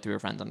 she really threw her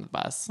friends under the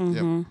bus.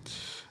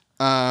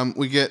 Yep.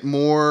 We get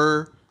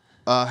more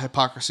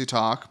hypocrisy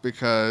talk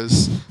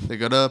because they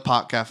go to a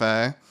pot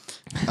cafe.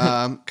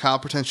 Kyle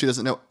pretends she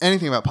doesn't know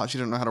anything about pot. She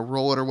doesn't know how to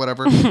roll it or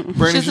whatever. She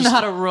doesn't know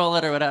how to roll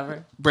it or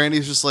whatever.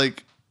 Brandy's just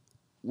like,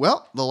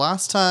 well, the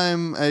last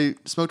time I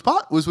smoked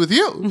pot was with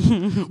you,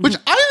 which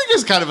I think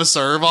is kind of a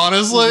serve,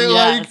 honestly. Yes.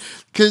 Like,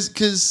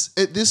 because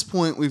at this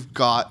point we've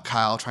got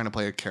Kyle trying to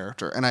play a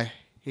character, and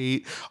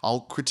I'll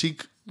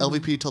critique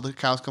LVP till the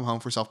cows come home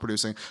for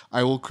self-producing.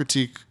 I will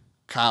critique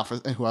Kyle,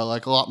 who I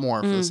like a lot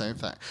more, for the same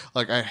thing.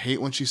 Like, I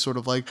hate when she's sort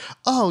of like,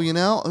 oh, you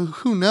know,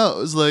 who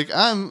knows? Like,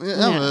 I'm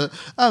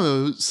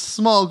a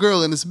small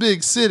girl in this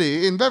big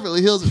city in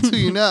Beverly Hills. It's who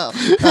you know.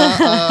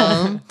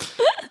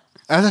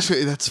 That's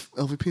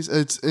LVP's.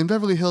 It's in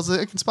Beverly Hills.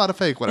 I can spot a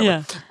fake,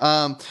 whatever.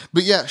 Yeah.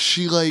 But yeah,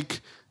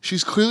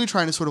 she's clearly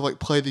trying to sort of like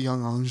play the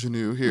young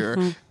ingenue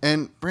here.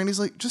 And Brandy's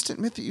like, just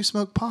admit that you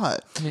smoke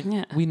pot. I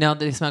mean, we know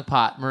that he smoked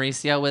pot.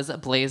 Mauricio was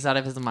blazed out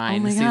of his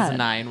mind in season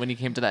 9 when he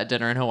came to that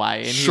dinner in Hawaii.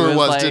 And Sure he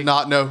was. like, Did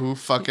not know who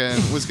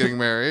fucking was getting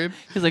married.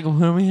 He's like,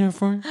 what are we here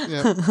for?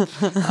 Yeah.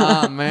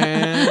 Oh,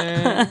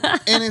 man.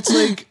 And it's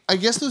like, I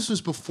guess this was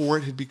before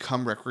it had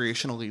become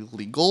recreationally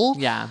legal.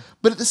 Yeah.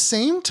 But at the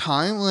same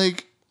time,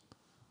 like,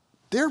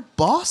 their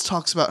boss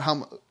talks about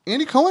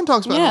Andy Cohen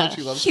talks about how much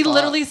he loves He pot.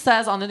 literally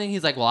says on the thing,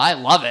 he's like, well, I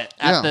love it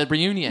at the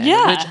reunion.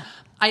 Yeah. Which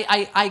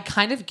I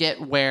kind of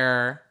get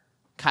where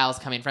Kyle's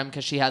coming from,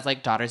 because she has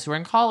like daughters who are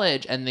in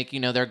college and like, you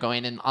know, they're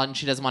going and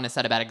she doesn't want to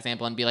set a bad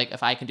example and be like,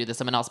 if I can do this,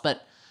 someone else.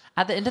 But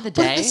at the end of the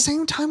day, But at the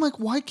same time, like,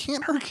 why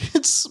can't her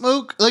kids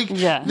smoke? Like,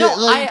 Yeah. no,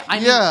 like, I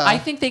mean, I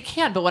think they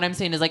can, but what I'm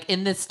saying is, like,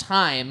 in this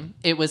time,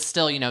 it was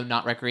still, you know,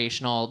 not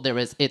recreational.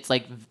 It's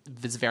like,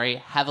 it's very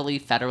heavily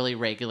federally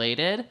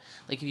regulated.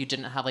 Like, if you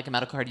didn't have like a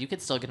medical card, you could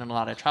still get in a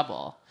lot of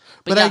trouble.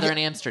 But yeah, they're in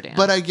Amsterdam.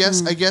 But I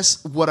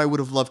guess what I would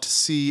have loved to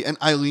see, and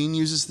Eileen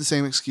uses the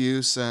same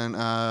excuse,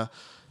 and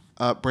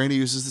Brandy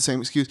uses the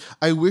same excuse.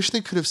 I wish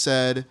they could have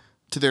said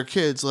to their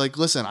kids, like,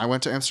 listen, I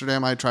went to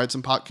Amsterdam, I tried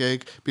some pot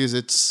cake because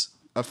it's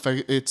a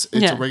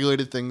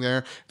regulated thing there.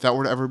 If that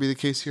were to ever be the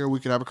case here, we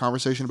could have a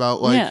conversation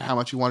about like how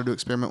much you wanted to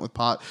experiment with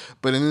pot.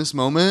 But in this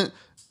moment,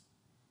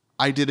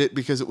 I did it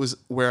because it was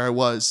where I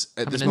was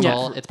at this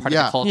moment. It's part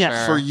of the culture.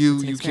 Yeah. For you,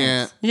 It's an you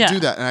experience. can't do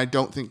that, and I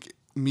don't think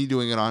me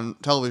doing it on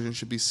television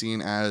should be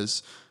seen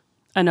as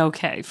An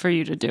okay for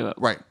you to do it.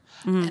 right.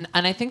 And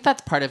I think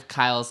that's part of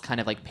Kyle's kind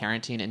of like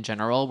parenting in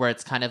general, where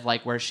it's kind of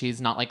like where she's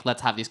not like,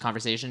 let's have these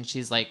conversations.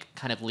 She's like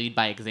kind of lead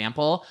by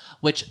example,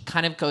 which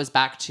kind of goes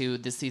back to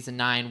this season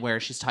 9 where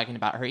she's talking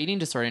about her eating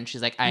disorder. And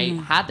she's like,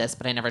 I had this,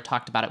 but I never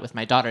talked about it with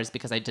my daughters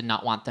because I did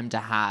not want them to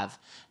have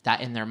that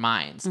in their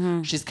minds.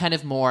 She's kind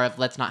of more of,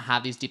 let's not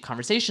have these deep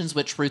conversations,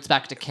 which roots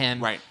back to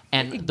Kim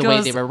and the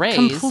way they were raised.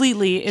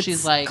 Completely. It's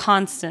she's like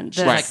constant.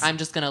 She's like, I'm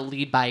just going to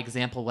lead by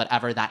example,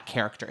 whatever that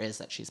character is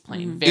that she's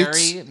playing.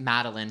 Very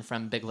Madeline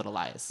from Big Little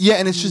Lies. Yeah,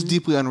 and it's just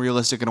deeply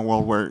unrealistic in a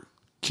world where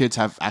kids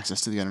have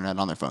access to the internet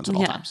on their phones at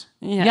all times.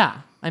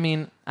 Yeah. I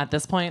mean, at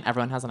this point,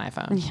 everyone has an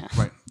iPhone. Yeah.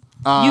 Right.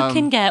 You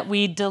can get,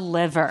 we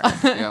deliver.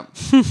 Yeah.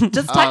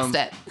 Just text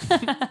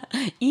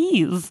it.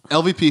 Ease.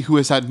 LVP, who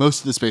has had most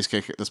of the space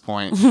cake at this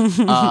point,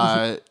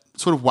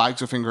 sort of wags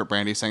her finger at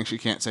Brandy, saying she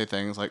can't say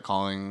things like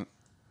calling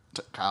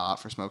Kyle out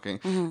for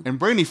smoking. And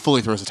Brandy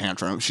fully throws a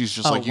tantrum. She's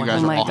just like, you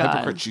guys are all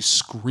hypocrites. She's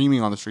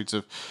screaming on the streets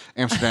of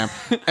Amsterdam.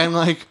 And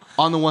like,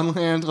 on the one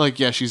hand, like,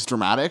 yeah, she's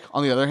dramatic.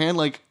 On the other hand,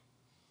 like,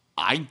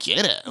 I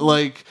get it.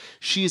 Like,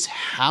 she's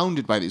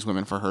hounded by these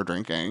women for her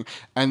drinking.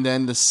 And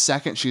then the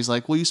second she's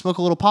like, well, you smoke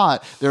a little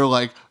pot, they're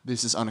like,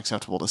 this is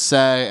unacceptable to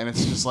say. And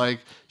it's just like,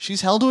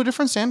 she's held to a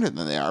different standard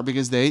than they are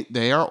because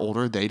they are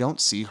older. They don't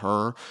see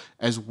her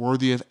as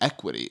worthy of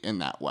equity in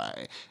that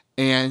way.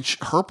 And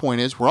her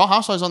point is, we're all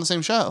housewives on the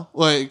same show.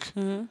 Like,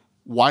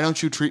 why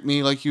don't you treat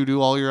me like you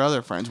do all your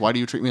other friends? Why do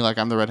you treat me like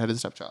I'm the redheaded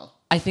stepchild?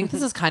 I think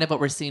this is kind of what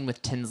we're seeing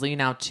with Tinsley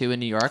now, too, in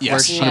New York, Yes, where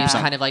she's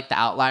 100%. kind of like the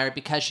outlier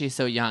because she's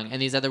so young. And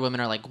these other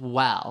women are like,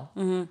 well,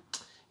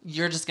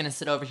 you're just going to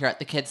sit over here at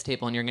the kids'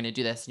 table and you're going to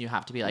do this and you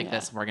have to be like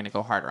this and we're going to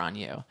go harder on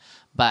you.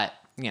 But,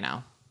 you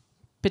know,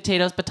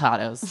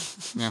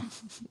 potatoes. Yeah.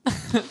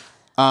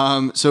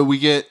 So we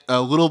get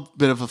a little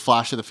bit of a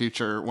flash of the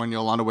future when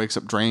Yolanda wakes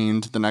up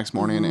drained the next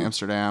morning in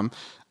Amsterdam.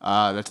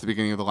 That's the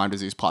beginning of the Lyme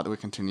disease plot that we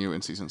continue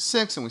in season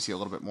 6, and we see a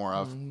little bit more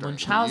of during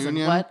Munchausen.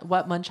 reunion.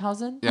 What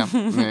Munchausen? Yeah.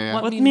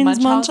 Yeah. What means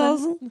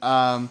Munchausen?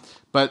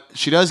 But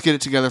she does get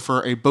it together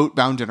for a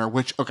boat-bound dinner,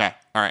 which, okay,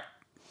 all right.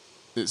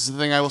 This is the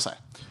thing I will say.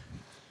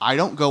 I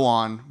don't go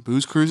on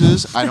booze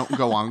cruises. I don't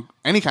go on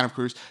any kind of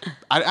cruise.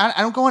 I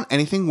don't go on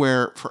anything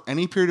where for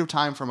any period of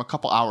time from a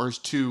couple hours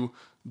to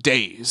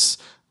days,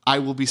 I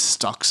will be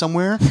stuck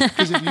somewhere.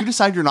 Because if you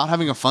decide you're not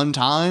having a fun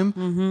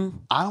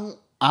time, I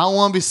don't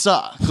want to be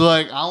stuck.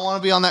 Like, I don't want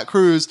to be on that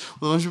cruise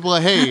with a bunch of people I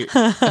hate.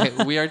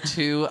 Okay, we are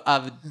two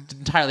of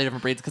entirely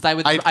different breeds. Because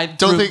I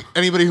don't think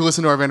anybody who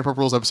listened to our Vanderpump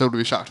Rules episode would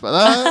be shocked by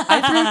that.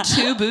 I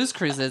threw 2 booze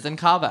cruises in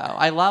Cabo.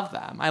 I love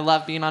them. I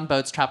love being on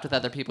boats trapped with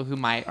other people who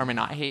might or may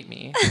not hate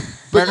me.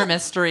 Murder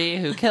mystery,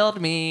 who killed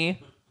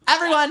me.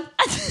 Everyone.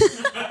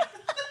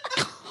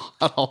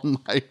 God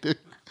almighty.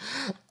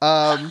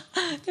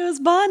 It was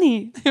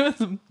Bonnie. It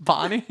was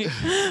Bonnie.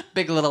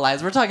 Big Little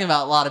Lies. We're talking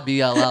about a lot of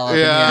BLL. up in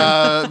here.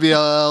 Yeah,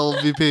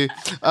 BLLVP.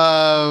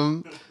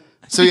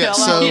 So yeah,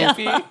 so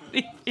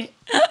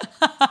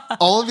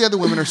all of the other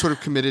women are sort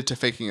of committed to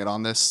faking it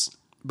on this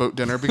boat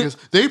dinner because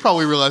they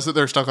probably realize that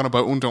they're stuck on a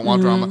boat and don't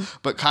want drama.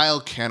 But Kyle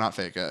cannot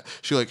fake it.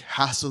 She like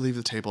has to leave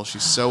the table.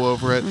 She's so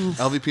over it.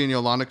 LVP and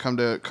Yolanda come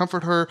to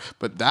comfort her,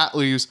 but that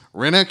leaves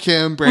Rinna,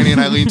 Kim, Brandy, and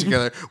Eileen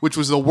together, which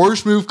was the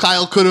worst move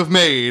Kyle could have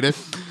made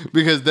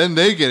because then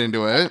they get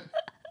into it.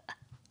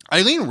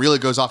 Eileen really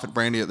goes off at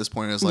Brandy at this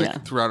point. Is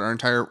like throughout our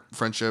entire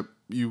friendship,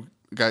 you've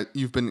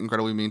been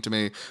incredibly mean to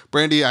me.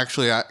 Brandy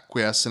actually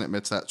acquiesces and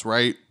admits that's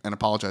right and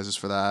apologizes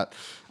for that.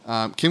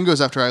 Kim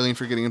goes after Eileen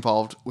for getting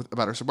involved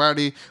about her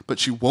sobriety, but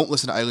she won't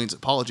listen to Eileen's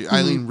apology.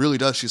 Eileen really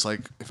does. She's like,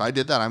 if I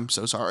did that, I'm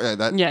so sorry.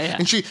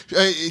 And she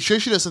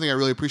does something I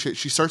really appreciate.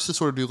 She starts to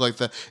sort of do like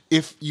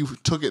if you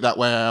took it that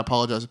way, I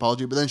apologize,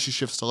 apology. But then she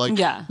shifts to like,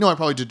 no, I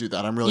probably did do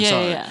that. I'm really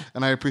sorry. Yeah.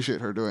 And I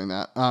appreciate her doing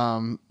that.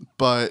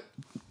 But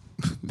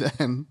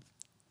then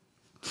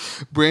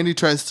Brandy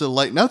tries to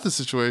lighten up the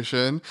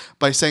situation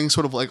by saying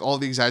sort of like all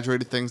the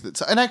exaggerated things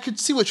and I could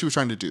see what she was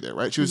trying to do there,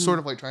 right? She was sort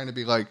of like trying to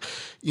be like,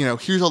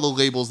 here's all the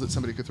labels that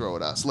somebody could throw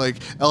at us. Like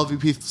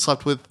LVP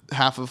slept with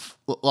half of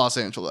Los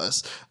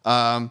Angeles.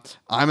 I'm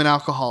an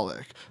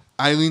alcoholic.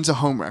 Eileen's a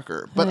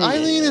homewrecker. But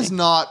Eileen is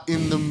not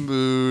in the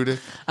mood.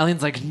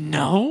 Eilen's like,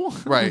 no.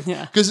 Right.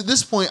 Because at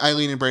this point,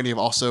 Eileen and Brandy have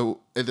also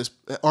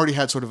already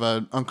had sort of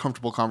an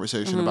uncomfortable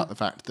conversation about the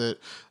fact that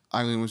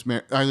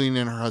Eileen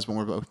and her husband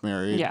were both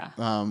married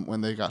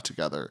when they got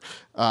together.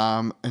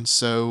 And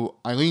so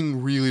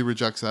Eileen really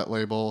rejects that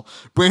label.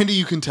 Brandy,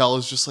 you can tell,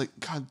 is just like,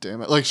 God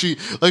damn it. Like she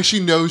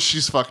knows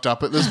she's fucked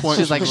up at this point.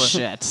 She's like,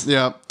 shit.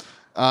 Yeah.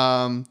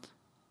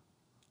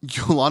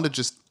 Yolanda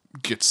just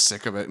gets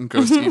sick of it and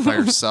goes to eat by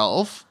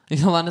herself.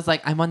 Yolanda's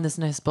like, I'm on this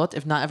nice boat.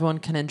 If not everyone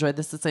can enjoy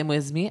this the same way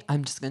as me,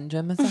 I'm just going to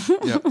enjoy myself.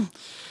 Yep.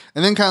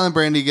 And then Kyle and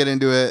Brandy get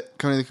into it,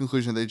 coming to the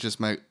conclusion they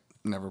just might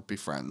never be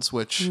friends,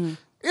 which...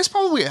 It's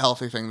probably a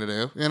healthy thing to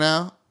do,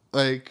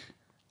 Like,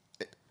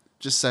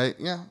 just say,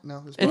 no.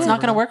 It's not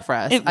going to work for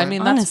us. Honestly,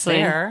 that's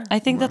fair. I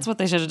think that's what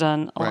they should have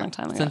done a long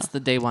time ago. Since the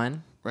day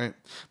one. Right.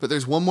 But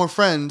there's one more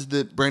friend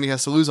that Brandy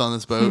has to lose on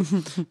this boat.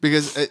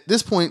 Because at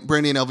this point,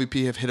 Brandy and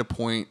LVP have hit a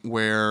point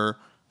where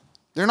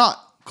they're not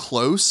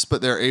close,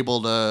 but they're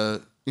able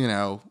to,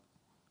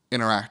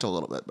 interact a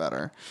little bit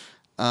better.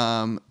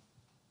 But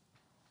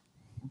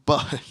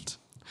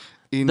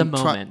in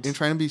trying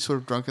to be sort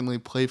of drunkenly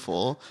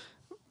playful...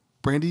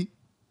 Brandy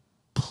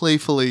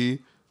playfully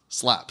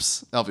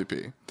slaps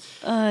LVP.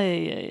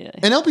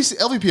 And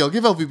LVP, I'll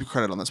give LVP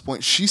credit on this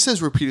point. She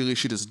says repeatedly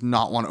she does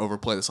not want to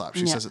overplay the slap.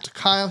 She says it to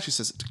Kyle. She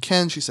says it to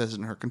Ken. She says it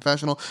in her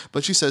confessional.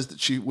 But she says that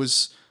she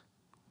was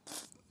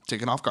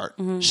taken off guard.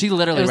 She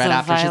literally right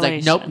after, she's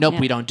like, nope,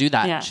 we don't do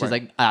that. She's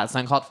like, it's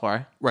uncalled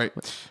for. Right.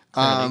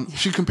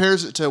 She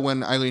compares it to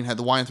when Eileen had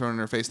the wine thrown in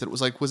her face. That it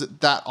was like, was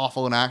it that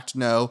awful an act?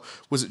 No.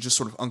 Was it just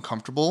sort of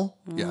uncomfortable?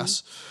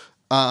 Yes.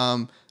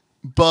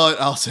 But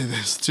I'll say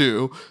this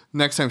too.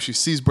 Next time she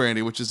sees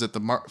Brandy, which is at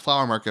the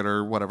flower market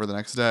or whatever the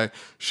next day,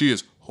 she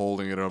is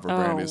holding it over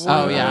Brandy's head.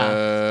 Oh,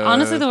 yeah.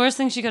 Honestly, the worst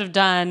thing she could have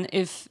done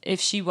if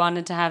she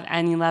wanted to have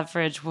any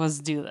leverage was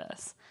do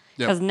this.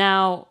 Because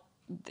now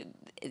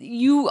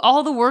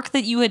all the work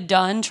that you had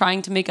done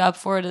trying to make up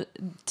for it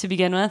to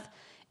begin with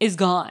is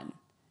gone.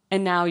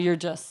 And now you're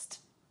just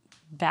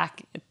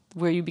back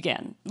where you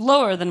began.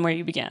 Lower than where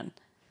you began.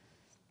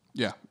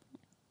 Yeah.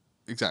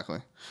 Exactly.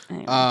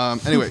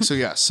 Anyway,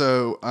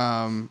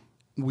 so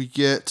we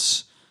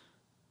get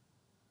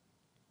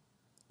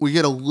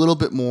a little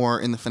bit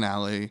more in the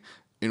finale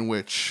in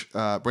which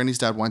Brandy's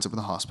dad winds up in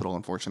the hospital.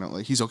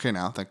 Unfortunately, he's okay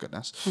now, thank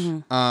goodness.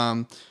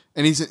 And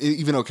he's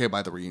even okay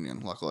by the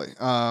reunion, luckily.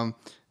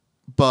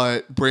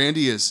 But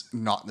Brandy is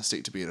not in the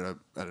state to be at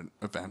an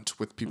event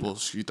with people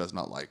she does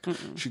not like.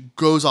 She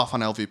goes off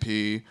on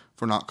LVP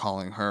for not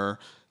calling her.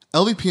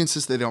 LVP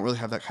insists they don't really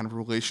have that kind of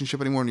relationship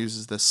anymore and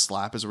uses this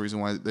slap as a reason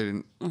why they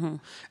didn't. And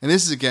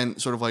this is, again,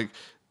 sort of like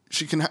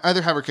she can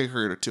either have her cake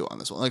or eat it too on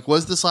this one. Like,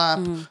 was the slap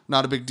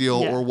not a big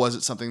deal, Yeah. or was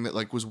it something that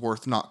like was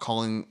worth not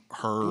calling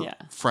her Yeah.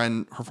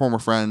 friend, her former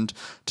friend,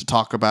 to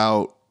talk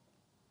about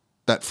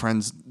that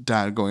friend's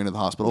dad going to the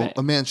hospital? Right.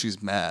 A man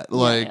she's met.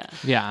 Like, yeah.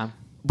 Yeah.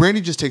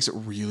 Brandy just takes it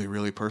really,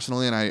 really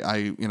personally, and I,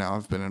 you know,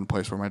 I've been in a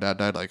place where my dad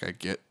died. Like, I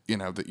get, you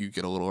know, that you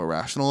get a little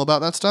irrational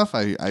about that stuff.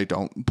 I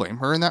don't blame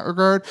her in that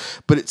regard,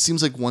 but it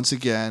seems like once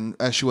again,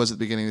 as she was at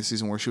the beginning of the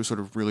season, where she was sort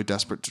of really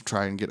desperate to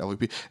try and get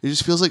LVP, it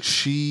just feels like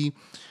she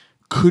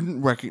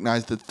couldn't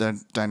recognize that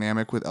the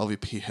dynamic with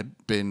LVP had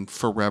been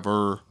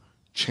forever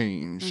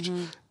changed,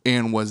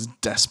 and was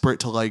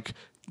desperate to like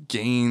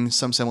gain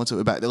some semblance of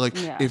it back. Like,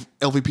 Yeah. if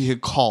LVP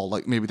had called,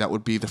 like maybe that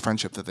would be the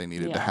friendship that they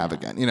needed to Yeah, have yeah.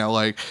 again. You know,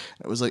 like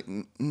it was like,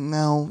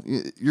 no,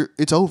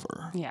 it's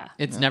over. Yeah.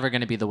 It's never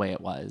going to be the way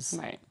it was.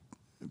 Right.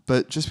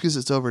 But just because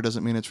it's over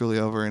doesn't mean it's really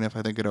over. And if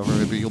I think it over,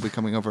 maybe you'll be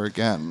coming over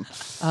again.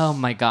 Oh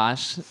my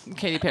gosh.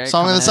 Katy Perry.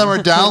 Song of the coming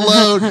in. summer,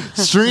 download,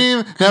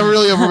 stream, never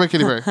really over by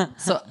Katy Perry.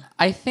 So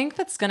I think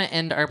that's going to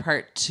end our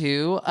part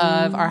 2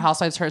 of our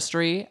Housewives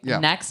history. Yeah.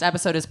 Next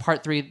episode is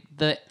part 3,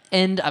 the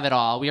end of it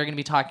all. We are going to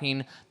be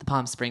talking the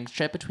Palm Springs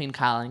trip between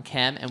Kyle and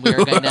Kim, and we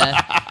are going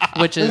to,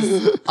 which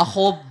is a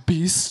whole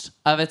beast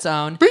of its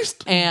own.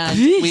 Beast. And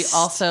Beast. we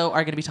also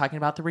are going to be talking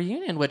about the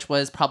reunion, which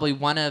was probably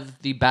one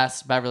of the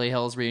best Beverly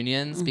Hills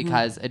reunions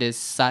because it is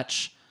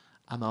such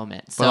a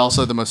moment. But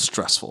also the most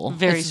stressful.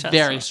 Very it's stressful.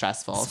 very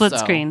stressful. Split So,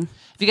 screen.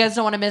 If you guys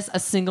don't want to miss a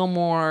single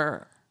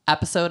more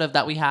episode of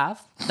that we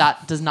have,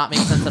 that does not make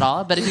sense at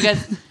all. But if you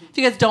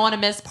guys don't want to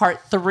miss part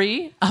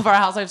 3 of our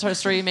Housewives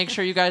history, make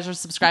sure you guys are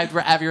subscribed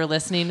wherever you're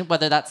listening,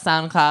 whether that's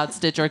SoundCloud,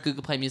 Stitcher,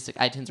 Google Play Music,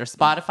 iTunes, or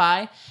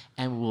Spotify.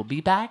 And we'll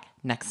be back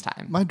next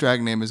time. My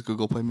drag name is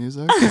Google Play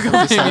Music.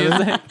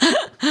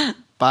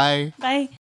 Bye. Bye.